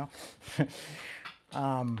back,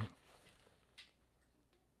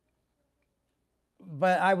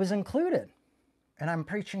 But I was included. And I'm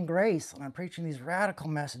preaching grace, and I'm preaching these radical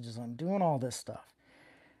messages, and I'm doing all this stuff.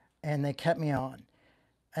 And they kept me on.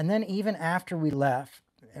 And then even after we left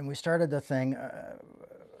and we started the thing,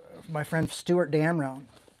 my friend Stuart Damron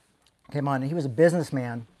came on, and he was a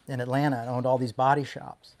businessman in Atlanta and owned all these body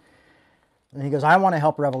shops. And he goes, I want to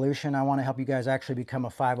help Revolution. I want to help you guys actually become a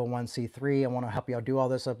 501c3. I want to help you do all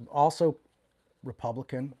this stuff. Also,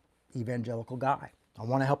 Republican, evangelical guy. I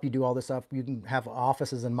want to help you do all this stuff. You can have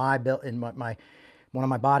offices in my one of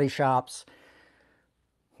my body shops.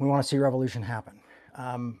 We want to see revolution happen.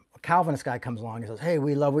 A Calvinist guy comes along and says, hey,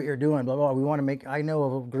 we love what you're doing, blah, blah. We want to make, I know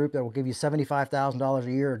of a group that will give you $75,000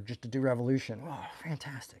 a year just to do revolution. Oh,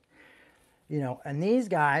 fantastic. And these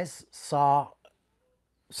guys saw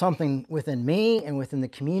something within me and within the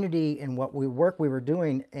community and what we were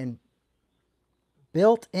doing, and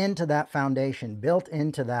built into that foundation, built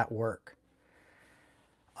into that work.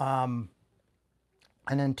 And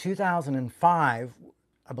in 2005,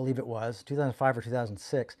 I believe it was, 2005 or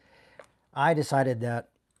 2006, I decided that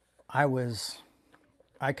I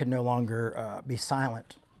could no longer be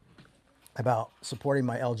silent about supporting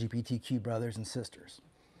my LGBTQ brothers and sisters.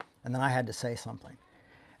 And then I had to say something.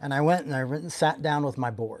 And I went and sat down with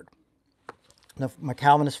my board. Now, my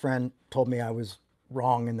Calvinist friend told me I was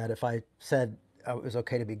wrong, and that if I said it was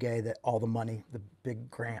okay to be gay, that all the money, the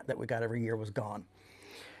big grant that we got every year, was gone.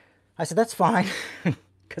 I said, that's fine,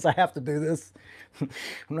 because I have to do this. I'm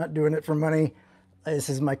not doing it for money. This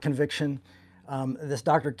is my conviction. This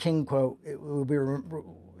Dr. King quote,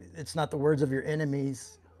 it's not the words of your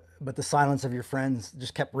enemies, but the silence of your friends,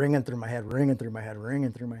 just kept ringing through my head, ringing through my head,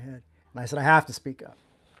 ringing through my head. And I said, I have to speak up.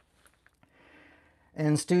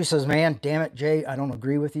 And Stu says, man, damn it, Jay, I don't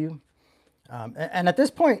agree with you. And at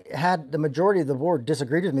this point, had the majority of the board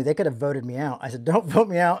disagreed with me, they could have voted me out. I said, don't vote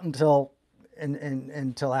me out until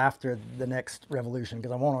after the next revolution,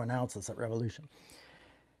 because I want to announce this at revolution.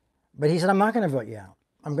 But he said, I'm not going to vote you out.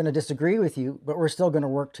 I'm going to disagree with you, but we're still going to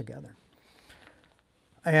work together.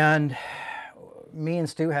 And me and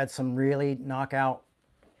Stu had some really drag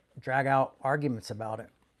out arguments about it,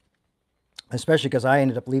 especially because I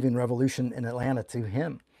ended up leaving Revolution in Atlanta to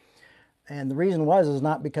him. And the reason is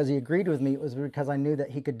not because he agreed with me, it was because I knew that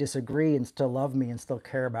he could disagree and still love me and still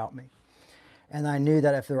care about me. And I knew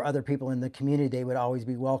that if there were other people in the community, they would always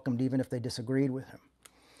be welcomed, even if they disagreed with him.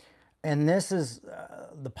 And this is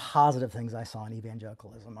the positive things I saw in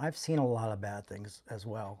evangelicalism. I've seen a lot of bad things as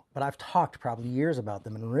well, but I've talked probably years about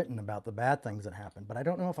them and written about the bad things that happened, but I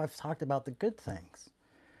don't know if I've talked about the good things,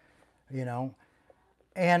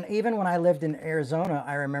 And even when I lived in Arizona,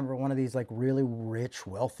 I remember one of these like really rich,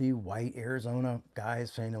 wealthy, white Arizona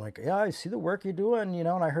guys saying like, yeah, I see the work you're doing, and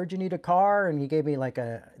I heard you need a car. And he gave me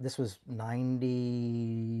this was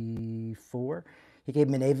 94. He gave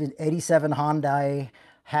me an 87 Hyundai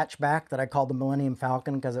hatchback that I called the Millennium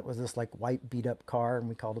Falcon, because it was this like white beat up car, and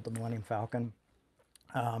we called it the Millennium Falcon.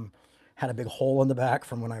 Had a big hole in the back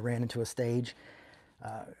from when I ran into a stage.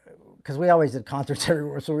 Because we always did concerts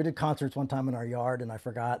everywhere. So we did concerts one time in our yard, and I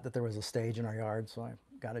forgot that there was a stage in our yard, so I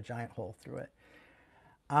got a giant hole through it.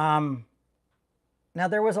 Now,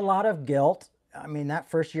 there was a lot of guilt I mean, that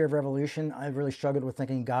first year of Revolution, I really struggled with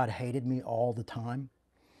thinking God hated me all the time.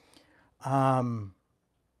 Um,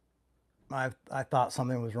 I thought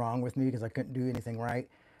something was wrong with me because I couldn't do anything right.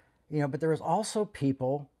 But there was also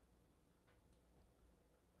people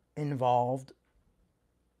involved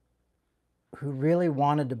who really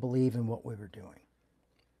wanted to believe in what we were doing.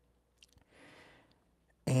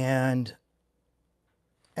 And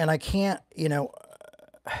I can't,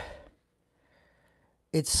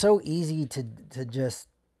 it's so easy to just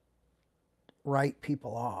write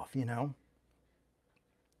people off,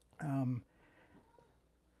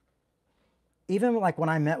 Even like when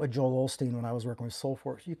I met with Joel Osteen when I was working with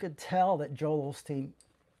Soulforce, you could tell that Joel Osteen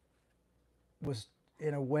was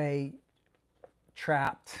in a way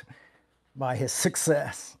trapped by his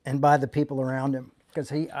success and by the people around him.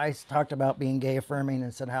 Because I talked about being gay affirming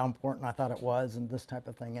and said how important I thought it was and this type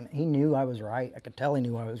of thing. And he knew I was right. I could tell he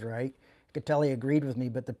knew I was right. I could tell he agreed with me,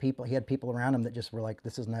 but he had people around him that just were like,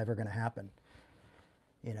 this is never going to happen.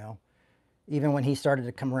 Even when he started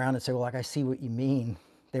to come around and say, well, like, I see what you mean.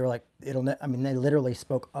 They were like, they literally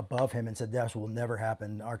spoke above him and said, this will never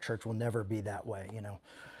happen. Our church will never be that way,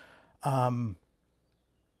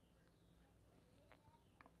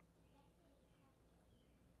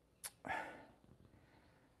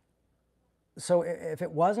 So if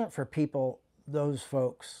it wasn't for people, those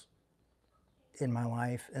folks in my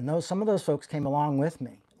life, and some of those folks came along with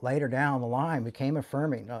me later down the line, became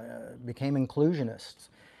affirming, became inclusionists,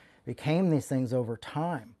 became these things over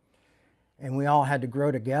time. And we all had to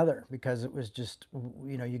grow together because it was just,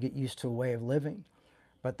 you get used to a way of living.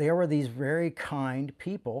 But there were these very kind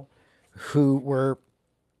people who were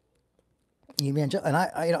evangelical.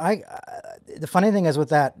 And the funny thing is with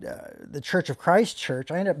that, the Church of Christ church,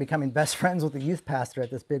 I ended up becoming best friends with the youth pastor at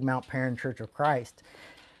this big Mount Perrin Church of Christ.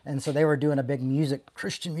 And so they were doing a big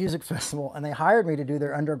Christian music festival, and they hired me to do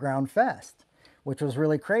their underground fest, which was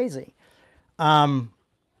really crazy.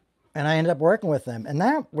 And I ended up working with them, and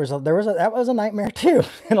that was a nightmare too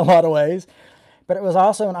in a lot of ways, but it was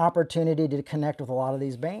also an opportunity to connect with a lot of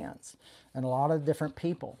these bands and a lot of different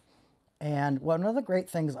people. And one of the great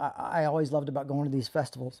things I always loved about going to these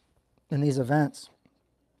festivals and these events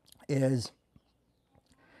is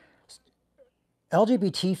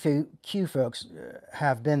LGBTQ folks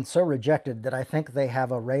have been so rejected that I think they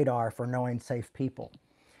have a radar for knowing safe people.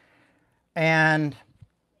 And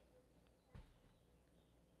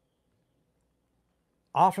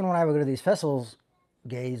often when I would go to these festivals,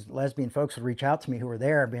 gays, lesbian folks would reach out to me who were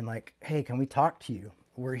there being like, hey, can we talk to you?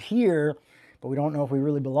 We're here, but we don't know if we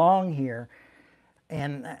really belong here.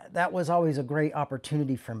 And that was always a great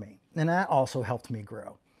opportunity for me. And that also helped me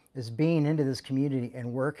grow, is being into this community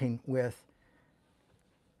and working with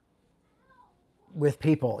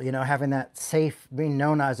people, having that safe, being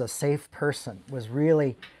known as a safe person was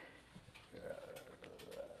really,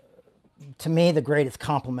 to me, the greatest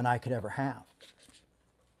compliment I could ever have.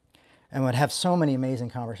 And would have so many amazing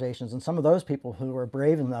conversations. And some of those people who were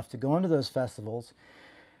brave enough to go into those festivals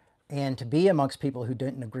and to be amongst people who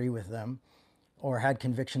didn't agree with them or had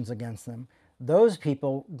convictions against them, those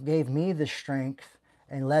people gave me the strength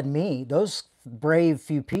and led me. Those brave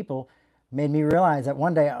few people made me realize that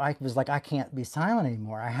one day I was like, I can't be silent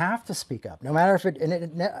anymore. I have to speak up, no matter if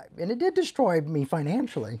it did destroy me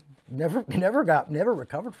financially. Never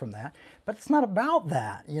recovered from that. But it's not about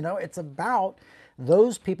that, It's about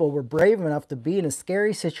those people were brave enough to be in a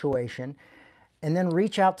scary situation and then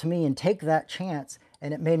reach out to me and take that chance.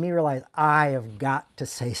 And it made me realize I have got to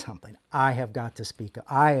say something. I have got to speak up.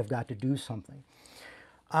 I have got to do something.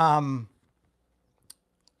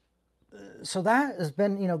 So that has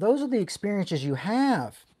been, those are the experiences you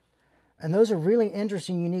have. And those are really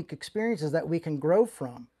interesting, unique experiences that we can grow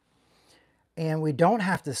from. And we don't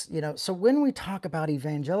have to, so when we talk about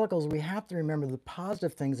evangelicals, we have to remember the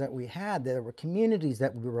positive things that we had. There were communities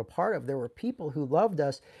that we were a part of. There were people who loved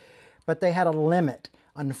us, but they had a limit,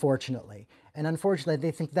 unfortunately. And unfortunately,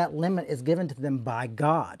 they think that limit is given to them by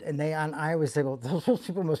God. And I always say, well, those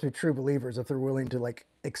people must be true believers if they're willing to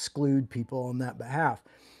exclude people on that behalf.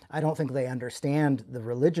 I don't think they understand the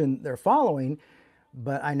religion they're following,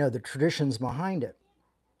 but I know the traditions behind it.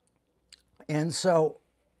 And so,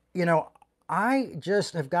 I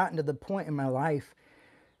just have gotten to the point in my life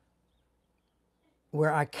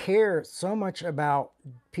where I care so much about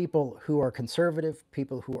people who are conservative,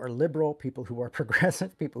 people who are liberal, people who are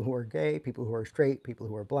progressive, people who are gay, people who are straight, people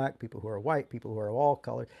who are black, people who are white, people who are all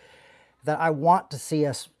colored, that I want to see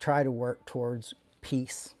us try to work towards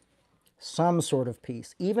peace, some sort of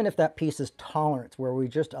peace, even if that peace is tolerance, where we're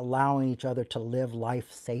just allowing each other to live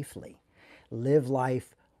life safely, live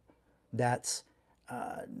life that's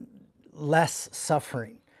less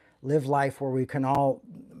suffering, live life where we can all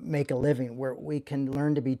make a living, where we can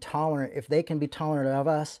learn to be tolerant. If they can be tolerant of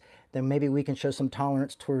us, then maybe we can show some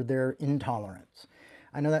tolerance toward their intolerance.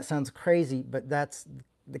 I know that sounds crazy, but that's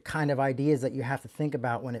the kind of ideas that you have to think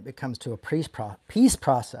about when it comes to a peace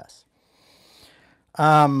process.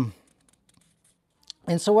 And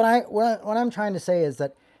so what I'm trying to say is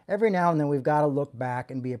that every now and then we've got to look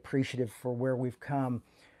back and be appreciative for where we've come.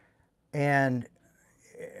 And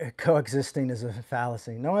coexisting is a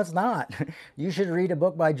fallacy. No, it's not. You should read a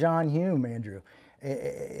book by John Hume, Andrew.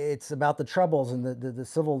 It's about the troubles and the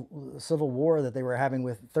civil war that they were having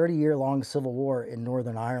with 30-year-long civil war in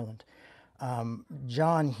Northern Ireland.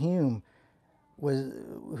 John Hume,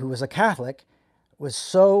 who was a Catholic, was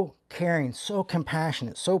so caring, so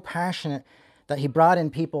compassionate, so passionate that he brought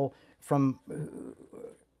in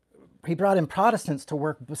Protestants to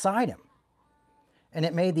work beside him. And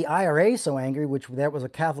it made the IRA so angry, which that was a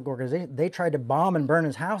Catholic organization. They tried to bomb and burn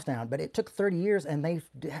his house down, but it took 30 years, and they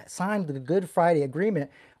signed the Good Friday Agreement,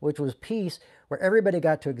 which was peace, where everybody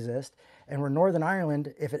got to exist, and where Northern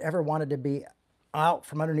Ireland, if it ever wanted to be out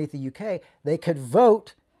from underneath the UK, they could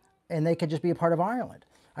vote, and they could just be a part of Ireland.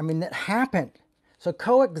 I mean, that happened. So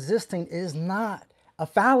coexisting is not a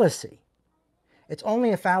fallacy. It's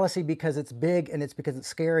only a fallacy because it's big, and it's because it's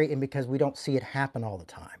scary, and because we don't see it happen all the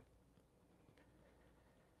time.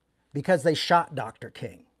 Because they shot Dr.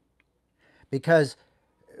 King. Because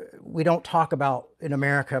we don't talk about, in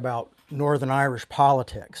America, about Northern Irish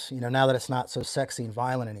politics, now that it's not so sexy and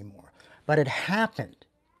violent anymore. But it happened.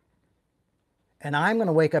 And I'm going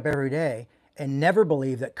to wake up every day and never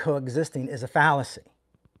believe that coexisting is a fallacy.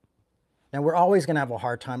 Now, we're always going to have a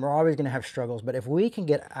hard time. We're always going to have struggles. But if we can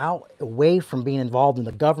get out away from being involved in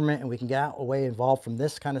the government, and we can get out away involved from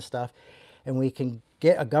this kind of stuff, and we can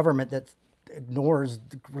get a government that ignores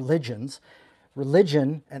religion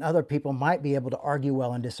and other people might be able to argue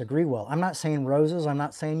well and disagree well. I'm not saying roses. I'm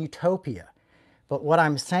not saying utopia. But what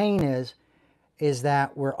I'm saying is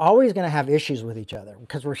that we're always going to have issues with each other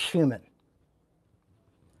because we're human.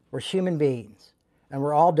 We're human beings. And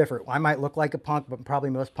we're all different. I might look like a punk, but probably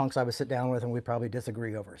most punks I would sit down with and we probably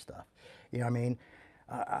disagree over stuff. You know what I mean?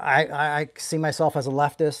 I see myself as a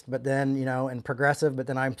leftist, but then, and progressive, but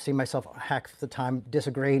then I see myself half the time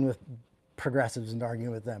disagreeing with progressives and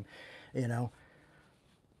arguing with them.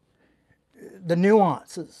 The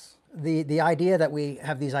nuances, the idea that we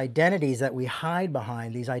have these identities that we hide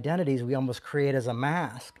behind, these identities we almost create as a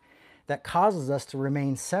mask that causes us to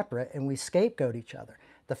remain separate, and we scapegoat each other.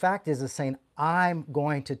 The fact is saying, I'm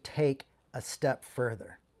going to take a step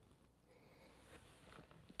further.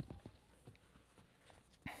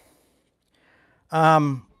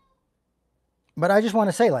 But I just want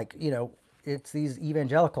to say, it's these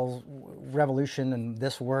evangelicals, revolution and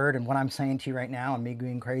this word, and what I'm saying to you right now, and me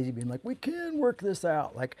going crazy, being like, we can work this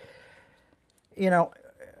out.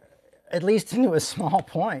 At least to a small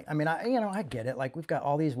point. I mean, I get it. We've got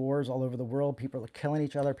all these wars all over the world. People are killing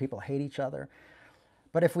each other. People hate each other.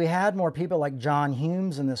 But if we had more people like John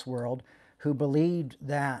Humes in this world who believed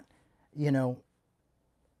that,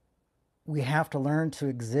 we have to learn to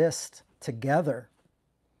exist together.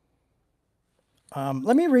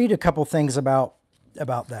 Let me read a couple things about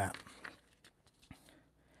that.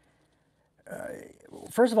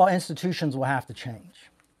 First of all, institutions will have to change.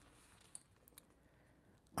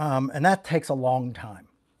 And that takes a long time.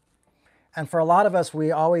 And for a lot of us,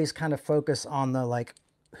 we always kind of focus on the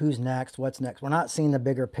who's next, what's next. We're not seeing the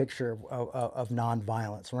bigger picture of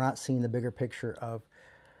nonviolence. We're not seeing the bigger picture of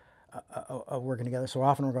working together. So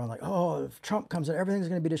often we're going oh, if Trump comes in, everything's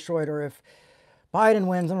going to be destroyed. Or if Biden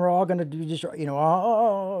wins, and we're all going to be destroyed.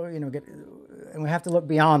 And we have to look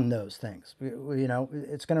beyond those things.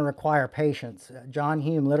 It's going to require patience. John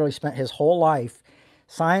Hume literally spent his whole life,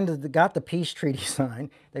 got the peace treaty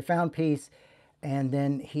signed. They found peace. And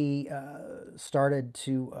then he started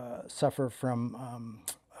to suffer from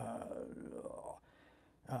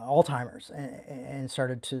Alzheimer's and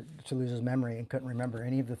started to lose his memory and couldn't remember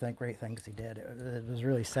any of the great things he did. It was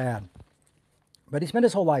really sad. But he spent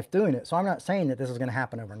his whole life doing it. So I'm not saying that this is going to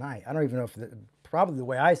happen overnight. I don't even know if probably the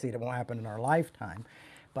way I see it, it won't happen in our lifetime.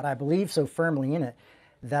 But I believe so firmly in it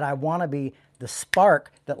that I want to be the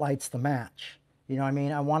spark that lights the match. You know what I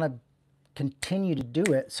mean? I want to continue to do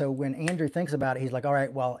it. So when Andrew thinks about it, he's like, all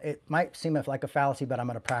right, well, it might seem like a fallacy, but I'm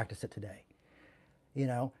going to practice it today.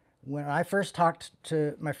 When I first talked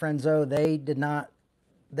to my friend Zoe,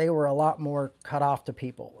 they were a lot more cut off to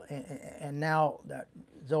people. And now that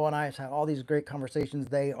Zoe and I have had all these great conversations,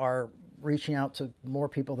 they are reaching out to more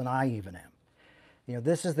people than I even am.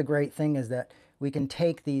 This is the great thing, is that we can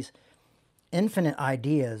take these infinite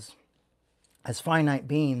ideas as finite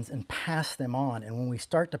beings and pass them on. And when we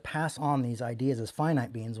start to pass on these ideas as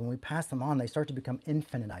finite beings, when we pass them on, they start to become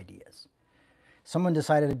infinite ideas. Someone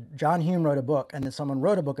decided, John Hume wrote a book, and then someone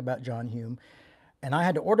wrote a book about John Hume, and I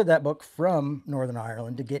had to order that book from Northern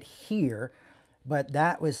Ireland to get here. But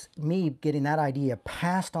that was me getting that idea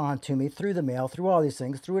passed on to me through the mail, through all these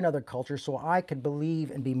things, through another culture, so I could believe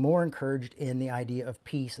and be more encouraged in the idea of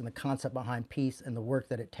peace and the concept behind peace and the work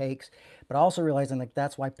that it takes. But also realizing like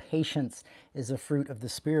that's why patience is a fruit of the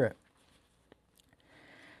Spirit.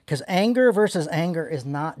 Because anger versus anger is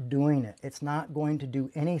not doing it. It's not going to do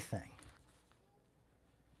anything.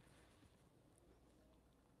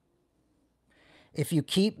 If you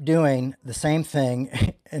keep doing the same thing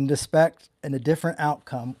and expect a different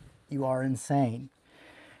outcome, you are insane.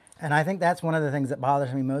 And I think that's one of the things that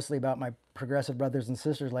bothers me mostly about my progressive brothers and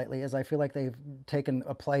sisters lately is I feel like they've taken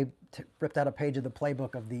ripped out a page of the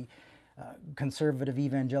playbook of the conservative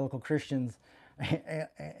evangelical Christians,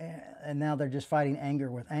 and now they're just fighting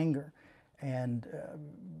anger with anger. And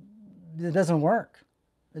it doesn't work.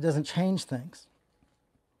 It doesn't change things.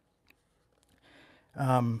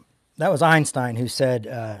 That was Einstein who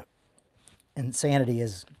said insanity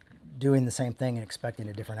is doing the same thing and expecting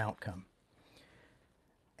a different outcome.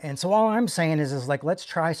 And so all I'm saying is like, let's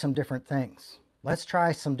try some different things. Let's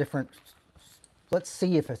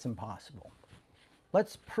see if it's impossible.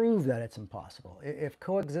 Let's prove that it's impossible. If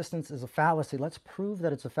coexistence is a fallacy, let's prove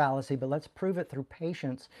that it's a fallacy, but let's prove it through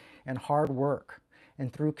patience and hard work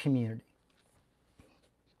and through community.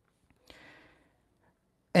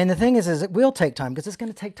 And the thing is it will take time because it's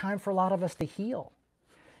going to take time for a lot of us to heal.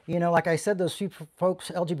 You know, like I said, those few folks,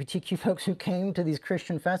 LGBTQ folks who came to these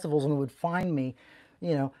Christian festivals and would find me,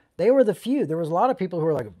 you know, they were the few. There was a lot of people who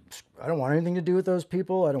were like, I don't want anything to do with those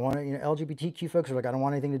people. I don't want to, you know, LGBTQ folks are like, I don't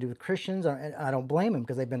want anything to do with Christians. And I don't blame them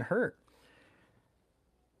because they've been hurt.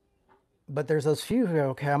 But there's those few who go,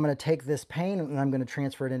 okay, I'm going to take this pain and I'm going to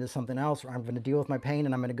transfer it into something else, or I'm going to deal with my pain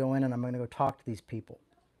and I'm going to go in and I'm going to go talk to these people.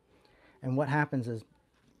 And what happens is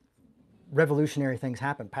revolutionary things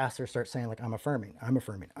happen. Pastors start saying like, I'm affirming,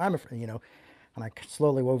 you know, and I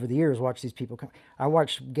slowly over the years watch these people come. I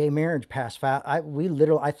watched gay marriage pass fast. I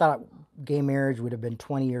thought gay marriage would have been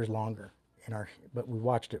 20 years longer but we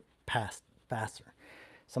watched it pass faster.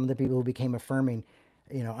 Some of the people who became affirming,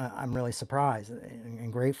 you know, I'm really surprised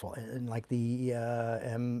and grateful. And like the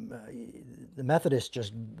Methodists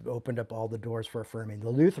just opened up all the doors for affirming. The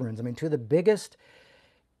Lutherans, I mean, two of the biggest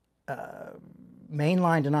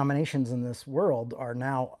mainline denominations in this world are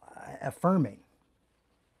now affirming.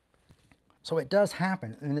 So it does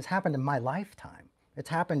happen, and it's happened in my lifetime. It's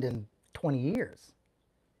happened in 20 years.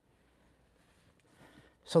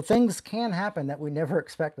 So things can happen that we never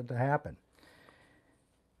expected to happen.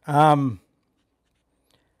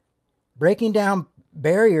 Breaking down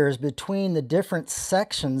barriers between the different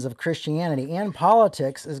sections of Christianity and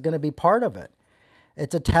politics is going to be part of it.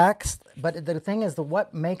 It's a task, but the thing is,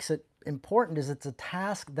 what makes it important is it's a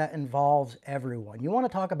task that involves everyone. You want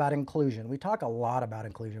to talk about inclusion. We talk a lot about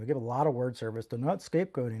inclusion. We give a lot of word service to not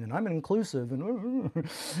scapegoating, and I'm inclusive. And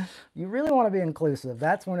you really want to be inclusive.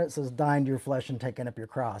 That's when it says dying to your flesh and taking up your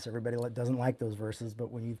cross. Everybody doesn't like those verses, but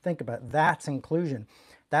when you think about it, that's inclusion.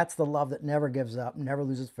 That's the love that never gives up, never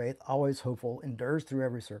loses faith, always hopeful, endures through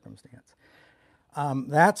every circumstance.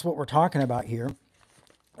 That's what we're talking about here,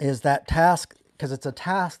 is that task, because it's a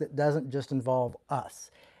task that doesn't just involve us.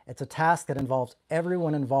 It's a task that involves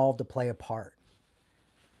everyone involved to play a part.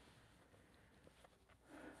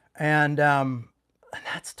 And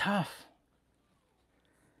that's tough.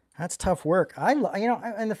 That's tough work.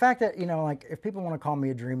 And the fact that, you know, like if people want to call me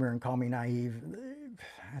a dreamer and call me naive,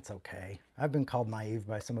 that's okay. I've been called naive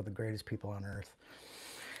by some of the greatest people on earth.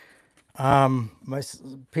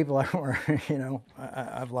 People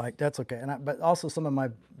I've liked, that's okay. But also some of my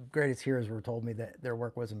greatest heroes were told me that their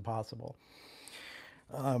work was impossible.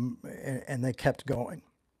 And they kept going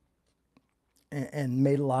and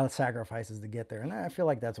made a lot of sacrifices to get there. And I feel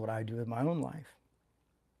like that's what I do with my own life.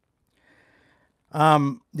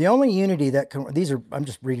 The only unity that I'm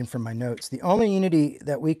just reading from my notes. The only unity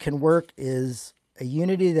that we can work is a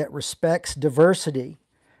unity that respects diversity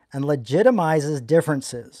and legitimizes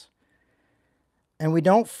differences. And we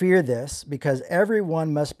don't fear this because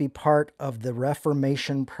everyone must be part of the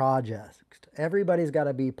Reformation project. Everybody's got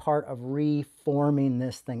to be part of reforming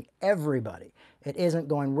this thing. Everybody. It isn't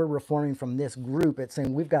going, we're reforming from this group. It's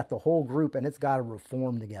saying we've got the whole group and it's got to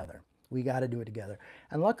reform together. We got to do it together.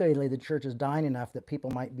 And luckily, the church is dying enough that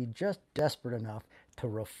people might be just desperate enough to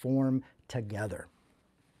reform together.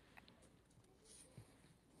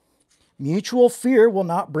 Mutual fear will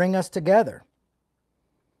not bring us together.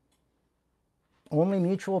 Only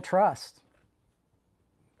mutual trust.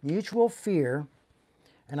 Mutual fear,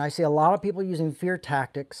 and I see a lot of people using fear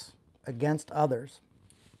tactics against others.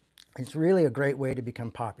 It's really a great way to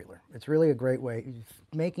become popular. It's really a great way.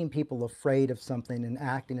 Making people afraid of something and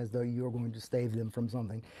acting as though you're going to save them from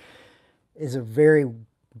something is a very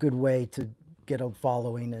good way to get a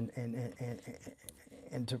following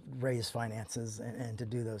and to raise finances and to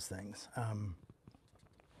do those things.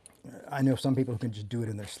 I know some people who can just do it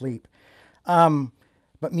in their sleep.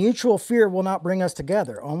 But mutual fear will not bring us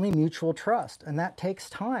together, only mutual trust. And that takes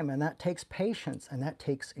time, and that takes patience, and it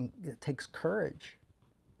takes courage.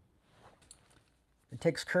 It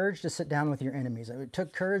takes courage to sit down with your enemies. It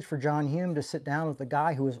took courage for John Hume to sit down with the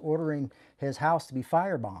guy who was ordering his house to be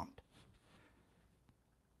firebombed.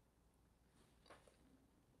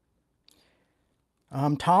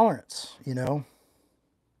 Tolerance, you know.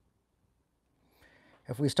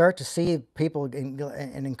 If we start to see people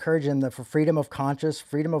and encourage them for freedom of conscience,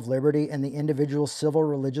 freedom of liberty, and the individual civil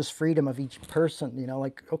religious freedom of each person, you know,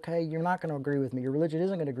 like, okay, you're not going to agree with me. Your religion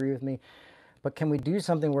isn't going to agree with me. But can we do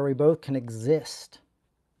something where we both can exist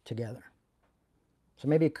together? So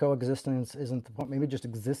maybe coexistence isn't the point. Maybe just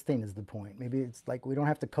existing is the point. Maybe it's like we don't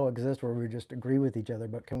have to coexist where we just agree with each other,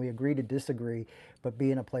 but can we agree to disagree, but be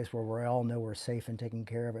in a place where we all know we're safe and taken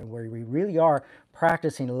care of, and where we really are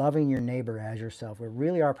practicing loving your neighbor as yourself. We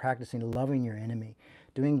really are practicing loving your enemy,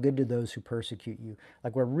 doing good to those who persecute you.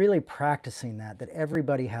 Like we're really practicing that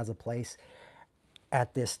everybody has a place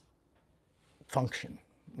at this function.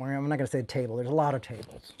 I'm not going to say table. There's a lot of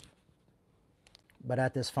tables. But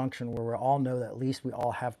at this function where we all know that at least we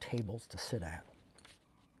all have tables to sit at.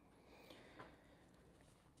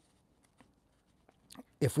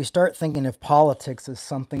 If we start thinking of politics as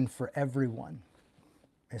something for everyone,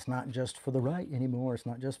 it's not just for the right anymore, it's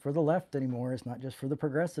not just for the left anymore, it's not just for the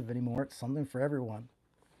progressive anymore, it's something for everyone.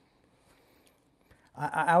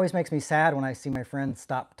 It always makes me sad when I see my friends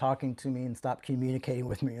stop talking to me and stop communicating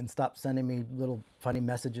with me and stop sending me little funny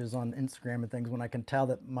messages on Instagram and things, when I can tell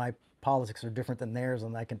that my politics are different than theirs,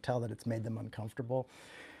 and I can tell that it's made them uncomfortable.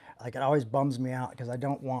 Like, it always bums me out because I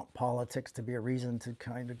don't want politics to be a reason to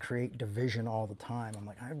kind of create division all the time. I'm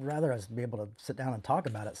like, I'd rather us be able to sit down and talk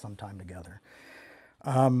about it sometime together.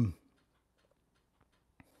 But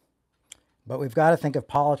we've got to think of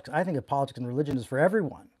politics. I think of politics and religion as for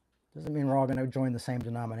everyone. Doesn't mean we're all going to join the same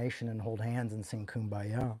denomination and hold hands and sing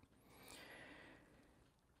Kumbaya.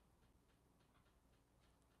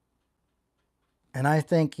 And I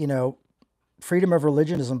think, you know, freedom of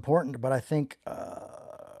religion is important, but I think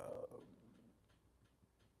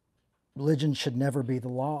religion should never be the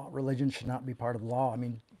law. Religion should not be part of the law. I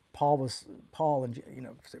mean, Paul, and you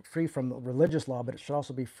know, free from the religious law, but it should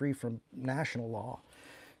also be free from national law.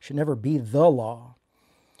 It should never be the law.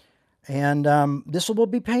 And this will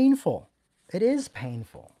be painful. It is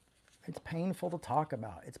painful. It's painful to talk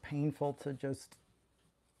about. It's painful to just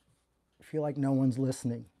feel like no one's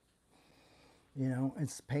listening. You know,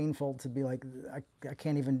 it's painful to be like, I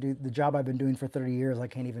can't even do the job I've been doing for 30 years. I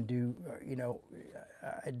can't even do, you know,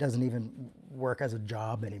 it doesn't even work as a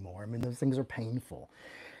job anymore. I mean, those things are painful.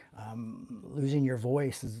 Losing your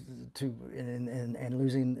voice and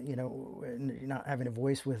losing, you know, not having a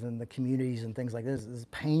voice within the communities and things like this is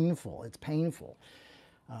painful. It's painful.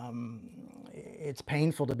 It's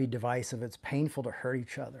painful to be divisive. It's painful to hurt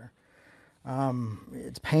each other.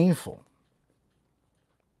 It's painful.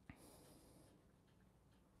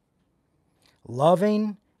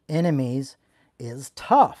 Loving enemies is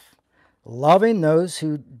tough. Loving those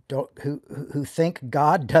who think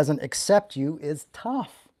God doesn't accept you is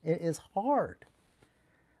tough. It is hard.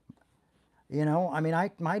 You know, I mean,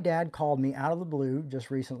 my dad called me out of the blue just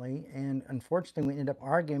recently, and unfortunately we ended up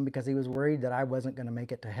arguing because he was worried that I wasn't going to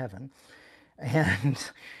make it to heaven. And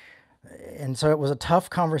so it was a tough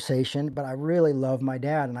conversation, but I really love my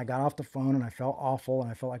dad, and I got off the phone and I felt awful,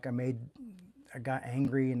 and I felt like I got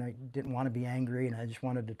angry, and I didn't want to be angry, and I just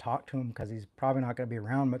wanted to talk to him because he's probably not going to be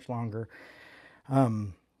around much longer.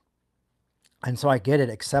 And so I get it.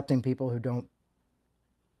 Accepting people who don't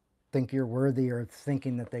think you're worthy or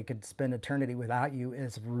thinking that they could spend eternity without you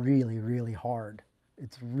is really, really hard.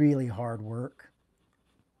 It's really hard work.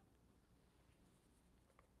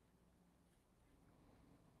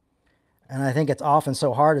 And I think it's often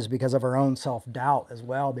so hard is because of our own self-doubt as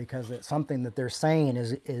well, because it's something that they're saying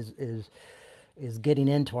is getting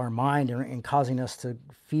into our mind and causing us to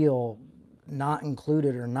feel not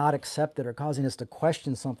included or not accepted, or causing us to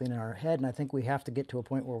question something in our head. And I think we have to get to a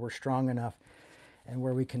point where we're strong enough and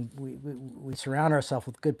where we surround ourselves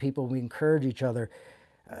with good people. We encourage each other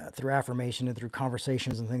through affirmation and through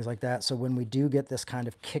conversations and things like that. So when we do get this kind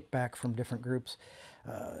of kickback from different groups,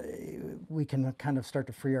 we can kind of start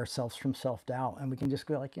to free ourselves from self-doubt, and we can just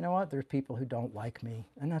go like, you know what, there's people who don't like me,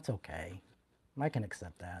 and that's okay. I can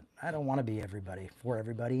accept that. I don't want to be everybody for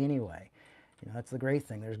everybody anyway. That's the great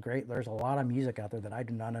thing. There's a lot of music out there that I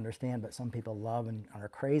do not understand, but some people love and are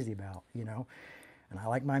crazy about, and I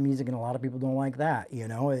like my music, and a lot of people don't like that.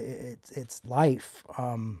 It's life.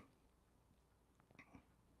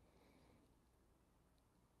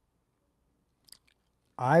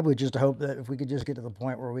 I would just hope that if we could just get to the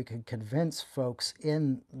point where we could convince folks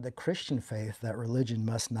in the Christian faith that religion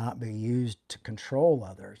must not be used to control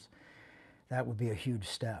others, that would be a huge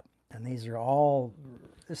step. And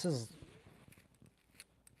this is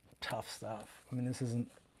tough stuff. I mean,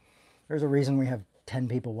 there's a reason we have 10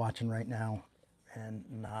 people watching right now and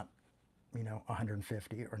not,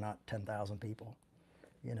 150 or not 10,000 people.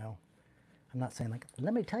 I'm not saying like,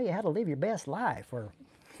 let me tell you how to live your best life, or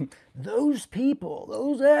those people,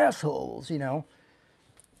 those assholes, It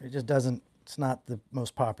just doesn't, it's not the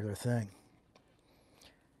most popular thing.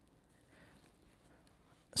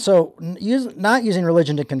 So not using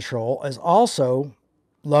religion to control is also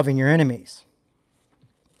loving your enemies.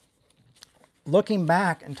 Looking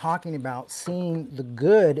back and talking about seeing the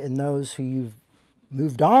good in those who you've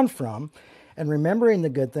moved on from, and remembering the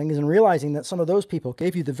good things, and realizing that some of those people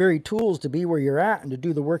gave you the very tools to be where you're at and to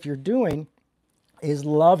do the work you're doing, is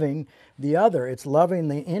loving the other. It's loving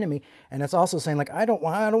the enemy. And it's also saying like, I don't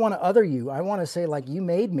want to other you. I want to say like, you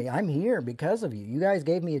made me. I'm here because of you. You guys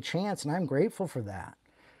gave me a chance, and I'm grateful for that.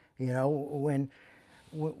 When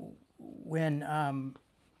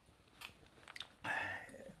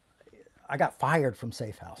I got fired from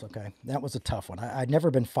Safe House, okay? That was a tough one. I'd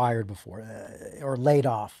never been fired before, or laid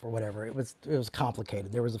off or whatever. It was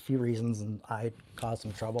complicated. There was a few reasons, and I caused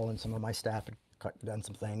some trouble, and some of my staff had done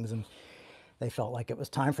some things, and they felt like it was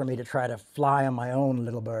time for me to try to fly on my own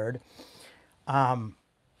little bird. But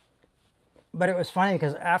it was funny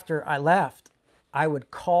because after I left, I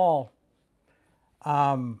would call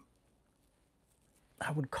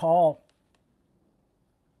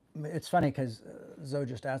it's funny because Zoe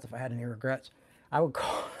just asked if I had any regrets. I would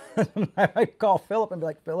call, I'd call Philip and be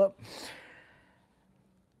like, Philip,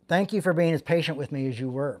 thank you for being as patient with me as you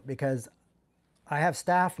were, because I have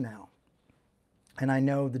staff now, and I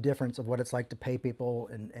know the difference of what it's like to pay people,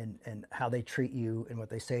 and how they treat you and what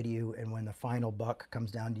they say to you, and when the final buck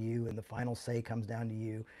comes down to you and the final say comes down to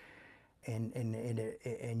you,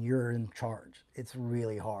 and you're in charge. It's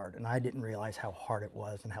really hard, and I didn't realize how hard it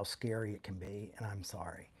was and how scary it can be, and I'm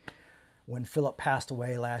sorry. When Philip passed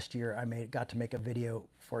away last year, I got to make a video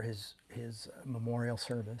for his memorial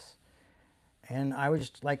service, and I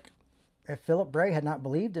was just like, if Philip Bray had not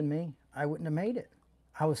believed in me, I wouldn't have made it.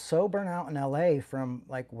 I was so burnt out in LA from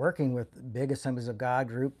like working with big Assemblies of God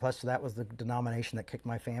group, plus that was the denomination that kicked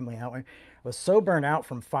my family out. I was so burnt out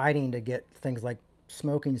from fighting to get things like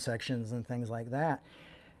smoking sections and things like that.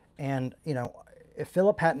 And, if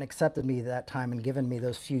Philip hadn't accepted me that time and given me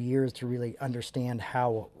those few years to really understand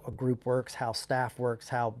how a group works, how staff works,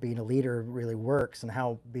 how being a leader really works, and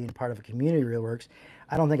how being part of a community really works,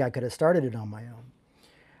 I don't think I could have started it on my own.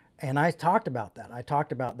 And I talked about that. I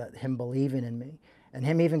talked about that, him believing in me, and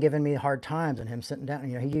him even giving me hard times, and him sitting down.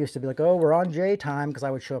 He used to be like, oh, we're on J time, because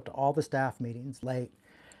I would show up to all the staff meetings late,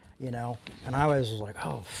 and I was like,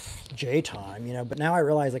 oh, J time, but now I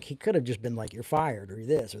realize like he could have just been like, you're fired, or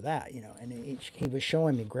this or that, and he was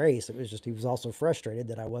showing me grace. It was just, he was also frustrated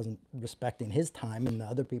that I wasn't respecting his time and the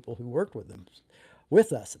other people who worked with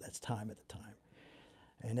us at that time.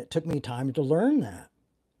 And it took me time to learn that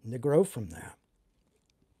and to grow from that.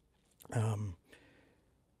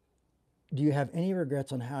 Do you have any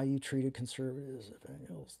regrets on how you treated conservatives,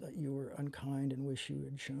 evangelicals, that you were unkind and wish you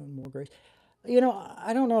had shown more grace?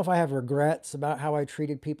 I don't know if I have regrets about how I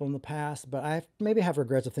treated people in the past, but I maybe have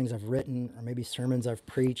regrets of things I've written, or maybe sermons I've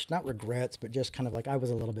preached. Not regrets, but just kind of like I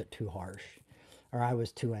was a little bit too harsh, or I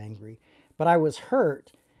was too angry. But I was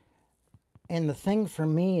hurt. And the thing for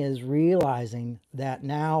me is realizing that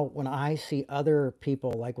now when I see other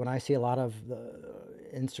people, like when I see a lot of the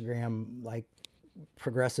Instagram, like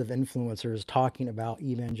progressive influencers talking about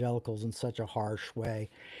evangelicals in such a harsh way,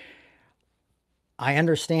 I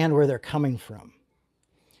understand where they're coming from.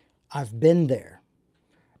 I've been there.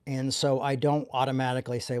 And so I don't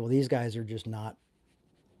automatically say, well, these guys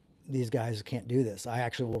can't do this. I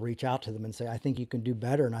actually will reach out to them and say, I think you can do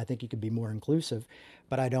better, and I think you can be more inclusive.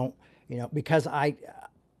 But I don't, because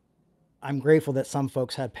I'm grateful that some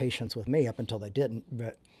folks had patience with me up until they didn't.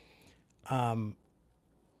 But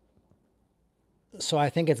so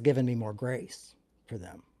I think it's given me more grace for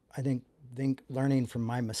them. I think learning from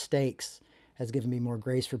my mistakes has given me more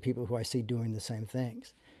grace for people who I see doing the same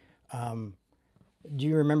things. Do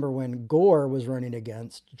you remember when Gore was running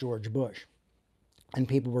against George Bush and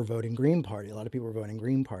people were voting Green Party? A lot of people were voting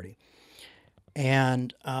Green Party.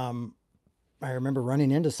 And I remember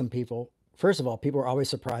running into some people. First of all, people were always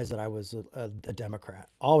surprised that I was a Democrat,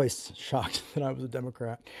 always shocked that I was a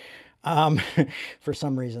Democrat um, for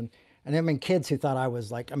some reason. And I mean, kids who thought I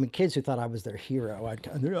was like, I mean, kids who thought I was their hero.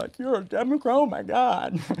 They're like, "You're a Democrat? Oh my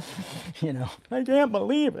God." You know, I can't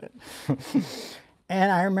believe it.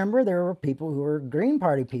 And I remember there were people who were Green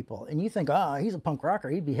Party people. And you think, oh, he's a punk rocker.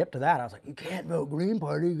 He'd be hip to that. I was like, you can't vote Green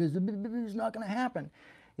Party because it's not going to happen.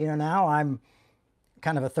 You know, now I'm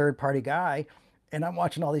kind of a third party guy. And I'm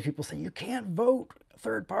watching all these people say, you can't vote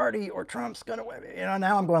third party or Trump's going to win. You know,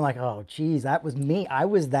 now I'm going like, oh, geez, that was me. I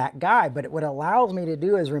was that guy. But what it allows me to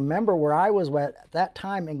do is remember where I was at that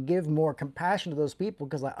time and give more compassion to those people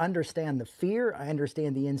because I understand the fear, I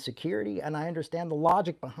understand the insecurity, and I understand the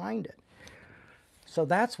logic behind it. So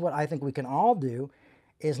that's what I think we can all do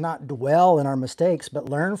is not dwell in our mistakes, but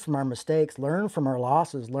learn from our mistakes, learn from our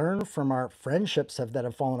losses, learn from our friendships that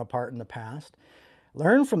have fallen apart in the past,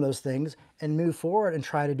 learn from those things and move forward and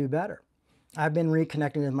try to do better. I've been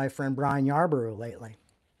reconnecting with my friend Brian Yarborough lately.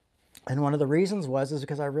 And one of the reasons is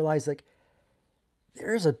because I realized like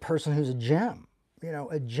there's a person who's a gem, you know,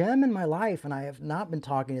 a gem in my life. And I have not been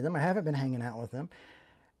talking to them. I haven't been hanging out with them.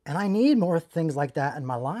 And I need more things like that in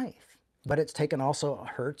my life. But it's taken also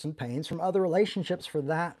hurts and pains from other relationships for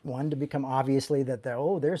that one to become obviously that,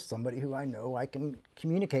 oh, there's somebody who I know I can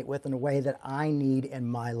communicate with in a way that I need in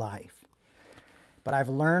my life. But I've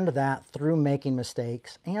learned that through making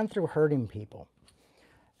mistakes and through hurting people.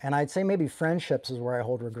 And I'd say maybe friendships is where I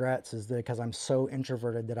hold regrets is because I'm so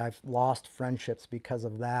introverted that I've lost friendships because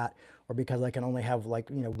of that or because I can only have like,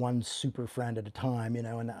 you know, one super friend at a time, you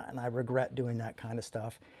know, and I regret doing that kind of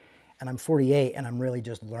stuff. And I'm 48 and I'm really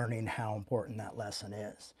just learning how important that lesson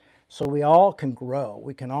is. So we all can grow.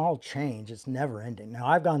 We can all change. It's never ending. Now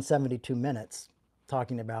I've gone 72 minutes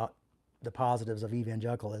talking about the positives of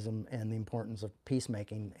evangelicalism and the importance of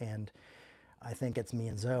peacemaking. And I think it's me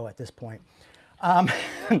and Zoe at this point.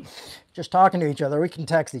 Just talking to each other. We can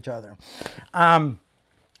text each other.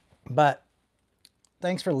 But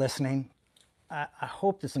thanks for listening. I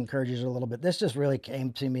hope this encourages you a little bit. This just really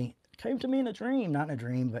came to me in a dream, not in a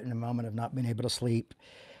dream, but in a moment of not being able to sleep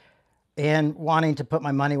and wanting to put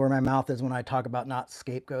my money where my mouth is when I talk about not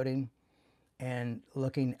scapegoating and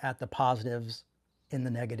looking at the positives in the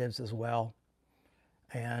negatives as well.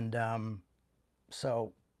 And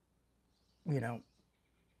so, you know,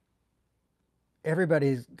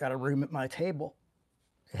 everybody's got a room at my table.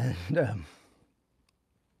 And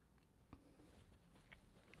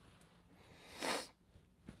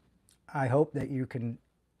I hope that you can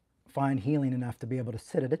find healing enough to be able to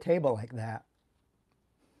sit at a table like that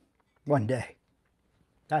one day.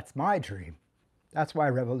 That's my dream. That's why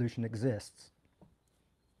Revolution exists.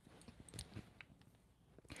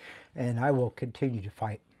 And I will continue to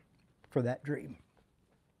fight for that dream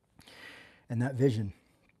and that vision.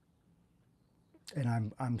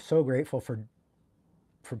 And I'm so grateful for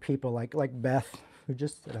people like Beth who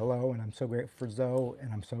just said hello, and I'm so grateful for Zoe,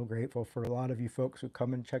 and I'm so grateful for a lot of you folks who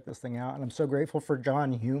come and check this thing out, and I'm so grateful for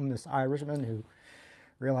John Hume, this Irishman who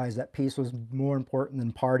realized that peace was more important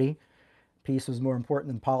than party, peace was more important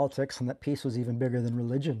than politics, and that peace was even bigger than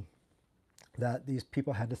religion, that these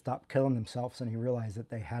people had to stop killing themselves, and he realized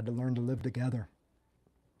that they had to learn to live together.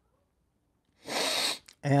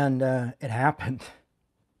 And it happened,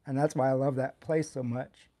 and that's why I love that place so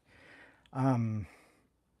much.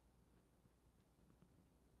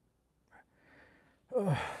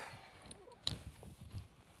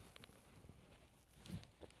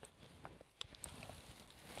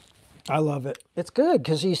 I love it. It's good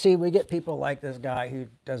because you see, we get people like this guy who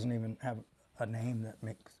doesn't even have a name that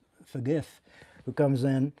makes forgive, who comes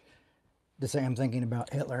in to say, I'm thinking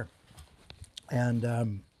about Hitler.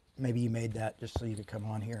 And maybe you made that just so you could come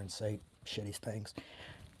on here and say shitty things.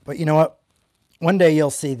 But you know what? One day you'll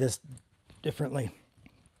see this differently.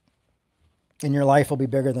 And your life will be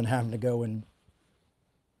bigger than having to go and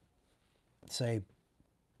say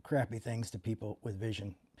crappy things to people with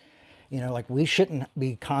vision. You know, like we shouldn't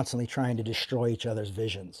be constantly trying to destroy each other's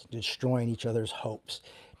visions, destroying each other's hopes,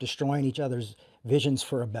 destroying each other's visions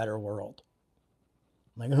for a better world.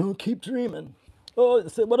 Like, oh, keep dreaming. Oh,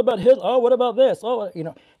 what about Hitler? Oh, what about this? Oh, you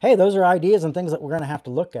know, hey, those are ideas and things that we're going to have to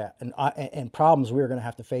look at and problems we're going to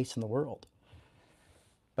have to face in the world.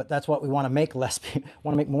 But that's what we want to make want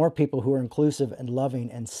to make more people who are inclusive and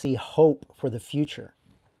loving and see hope for the future.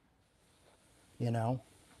 You know?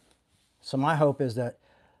 So my hope is that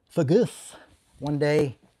Faguth one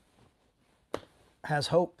day has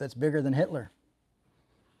hope that's bigger than Hitler.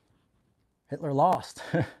 Hitler lost,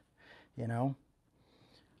 you know.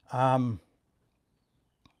 I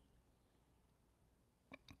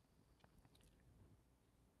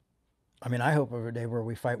mean, I hope of a day where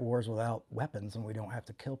we fight wars without weapons and we don't have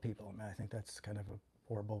to kill people. I mean, I think that's kind of a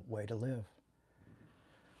horrible way to live.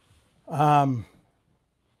 God,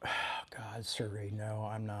 Siri, no,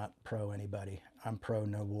 I'm not pro anybody. I'm pro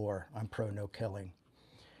no war. I'm pro no killing.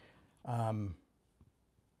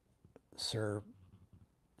 Siri,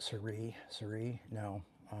 no.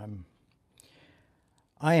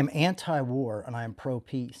 I am anti-war and I am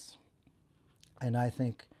pro-peace. And I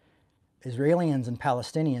think Israelis and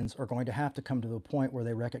Palestinians are going to have to come to the point where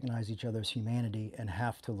they recognize each other's humanity and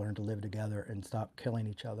have to learn to live together and stop killing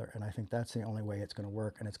each other. And I think that's the only way it's going to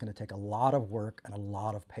work. And it's going to take a lot of work and a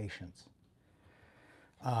lot of patience.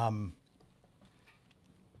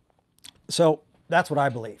 So that's what I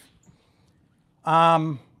believe.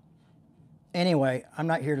 Anyway, I'm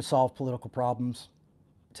not here to solve political problems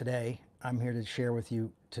today. I'm here to share with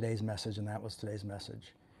you today's message, and that was today's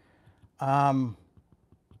message. I've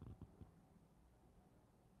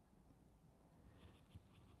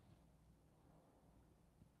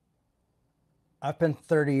been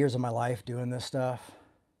 30 years of my life doing this stuff,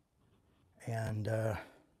 and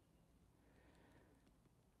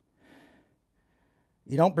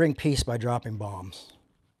you don't bring peace by dropping bombs.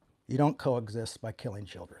 You don't coexist by killing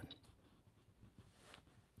children.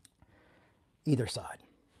 Either side.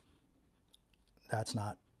 That's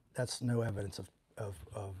no evidence of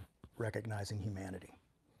recognizing humanity.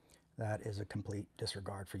 That is a complete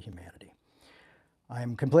disregard for humanity. I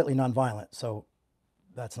am completely nonviolent, so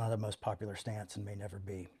that's not the most popular stance and may never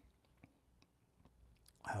be.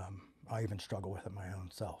 I even struggle with it my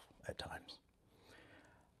own self at times.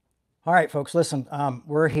 All right, folks, listen,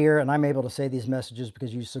 we're here, and I'm able to say these messages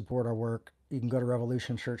because you support our work. You can go to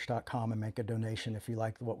revolutionchurch.com and make a donation if you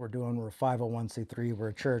like what we're doing. We're a 501c3, we're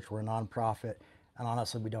a church, we're a nonprofit, and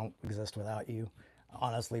honestly, we don't exist without you.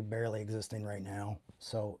 Honestly, barely existing right now.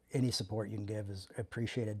 So any support you can give is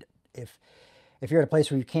appreciated. If you're at a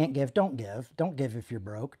place where you can't give, don't give. Don't give if you're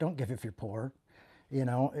broke. Don't give if you're poor. You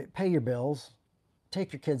know, pay your bills.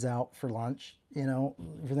 Take your kids out for lunch. You know,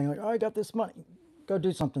 if you're thinking like, oh, I got this money, go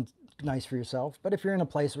do something nice for yourself. But if you're in a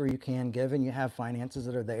place where you can give and you have finances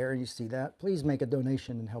that are there and you see that, please make a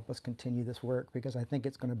donation and help us continue this work, because I think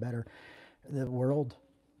it's going to better the world.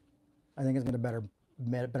 I think it's going to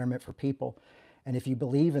betterment for people. And if you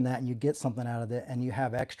believe in that and you get something out of it and you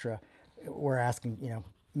have extra, we're asking, you know,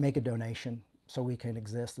 make a donation so we can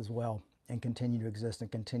exist as well and continue to exist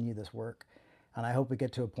and continue this work. And I hope we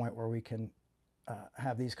get to a point where we can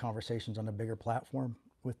have these conversations on a bigger platform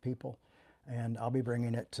with people. And I'll be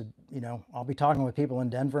bringing it to, you know, I'll be talking with people in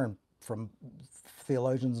Denver and from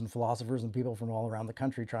theologians and philosophers and people from all around the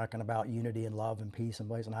country talking about unity and love and peace and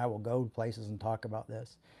place. And I will go places and talk about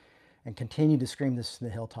this and continue to scream this to the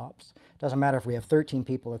hilltops. It doesn't matter if we have 13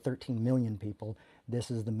 people or 13 million people. This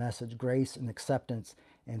is the message: grace and acceptance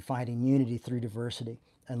and finding unity through diversity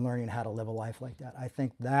and learning how to live a life like that. I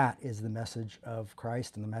think that is the message of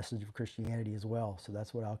Christ and the message of Christianity as well. So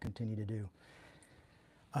that's what I'll continue to do.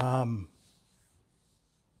 I'm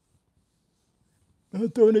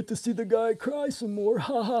doing it to see the guy cry some more.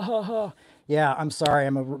 Ha ha ha ha. Yeah, I'm sorry.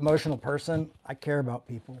 I'm an emotional person. I care about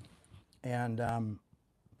people. And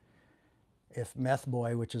if Meth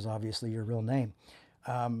Boy, which is obviously your real name,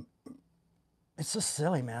 it's just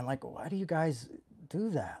silly, man. Like, why do you guys do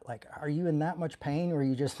that? Like, are you in that much pain, or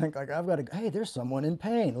you just think like, I've got to, hey, there's someone in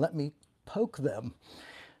pain, let me poke them,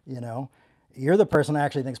 you know? You're the person I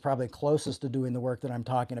actually think is probably closest to doing the work that I'm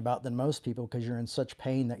talking about than most people, because you're in such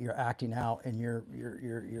pain that you're acting out and you're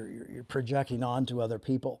projecting onto other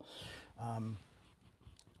people.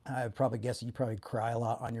 I probably guess you probably cry a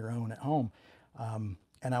lot on your own at home.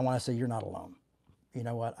 And I want to say you're not alone. You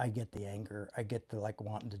know what? I get the anger. I get the like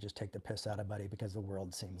wanting to just take the piss out of buddy because the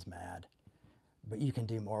world seems mad. But you can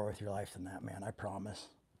do more with your life than that, man. I promise.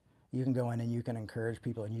 You can go in and you can encourage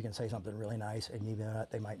people and you can say something really nice, and you know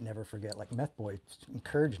they might never forget. Like Meth Boy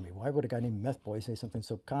encouraged me. Why would a guy named Meth Boy say something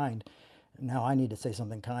so kind? Now I need to say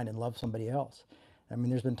something kind and love somebody else. I mean,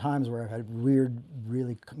 there's been times where I've had weird,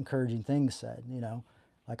 really encouraging things said, you know,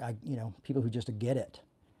 like people who just get it.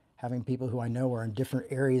 Having people who I know are in different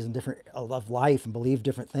areas and different of life and believe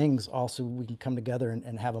different things, also we can come together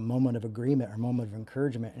and have a moment of agreement or a moment of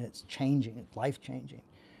encouragement, and it's changing, it's life-changing,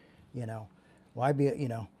 you know. Why be, you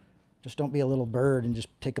know, just don't be a little bird and just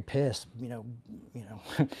take a piss, you know.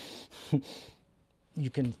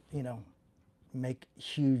 You can, you know, make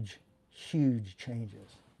huge, huge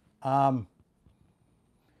changes.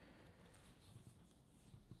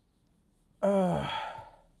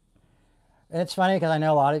 And it's funny because I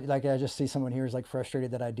know a lot of, like, I just see someone here is like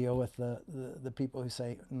frustrated that I deal with the people who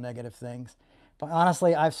say negative things. But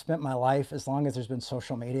honestly, I've spent my life, as long as there's been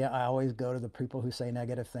social media, I always go to the people who say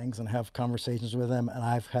negative things and have conversations with them. And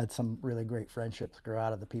I've had some really great friendships grow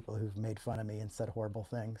out of the people who've made fun of me and said horrible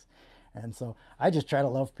things. And so I just try to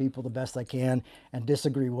love people the best I can and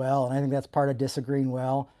disagree well. And I think that's part of disagreeing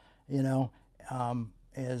well, you know,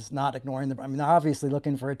 is not ignoring them. I mean, they're obviously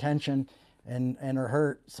looking for attention and are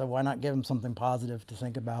hurt. So why not give them something positive to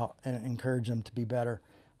think about and encourage them to be better?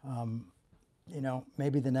 You know,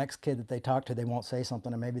 maybe the next kid that they talk to, they won't say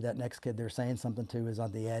something, and maybe that next kid they're saying something to is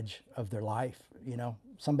on the edge of their life. You know,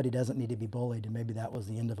 somebody doesn't need to be bullied, and maybe that was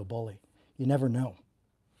the end of a bully. You never know.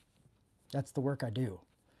 That's the work I do.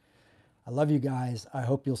 I love you guys. I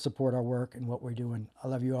hope you'll support our work and what we're doing. I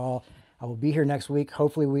love you all. I will be here next week.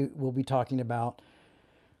 Hopefully we will be talking about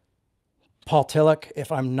Paul Tillich.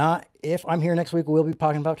 If I'm here next week, we'll be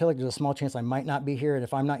talking about Tillich. There's a small chance I might not be here. And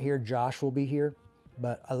if I'm not here, Josh will be here.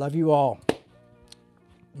 But I love you all.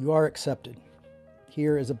 You are accepted.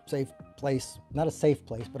 Here is a safe place, not a safe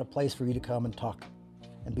place, but a place for you to come and talk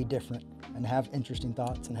and be different and have interesting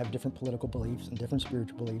thoughts and have different political beliefs and different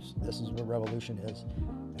spiritual beliefs. This is what Revolution is.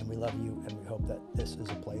 And we love you, and we hope that this is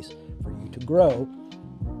a place for you to grow,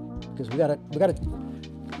 because we gotta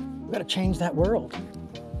change that world.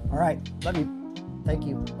 All right. Love you. Thank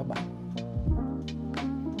you. Bye-bye.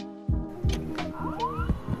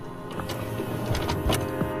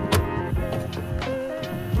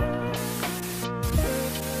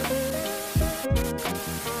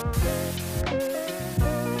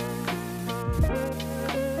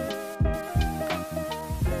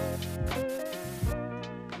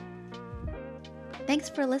 Thanks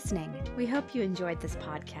for listening. We hope you enjoyed this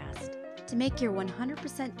podcast. To make your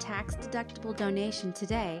 100% tax-deductible donation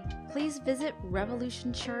today, please visit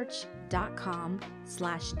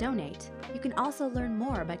revolutionchurch.com/donate. You can also learn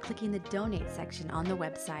more by clicking the donate section on the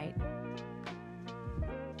website.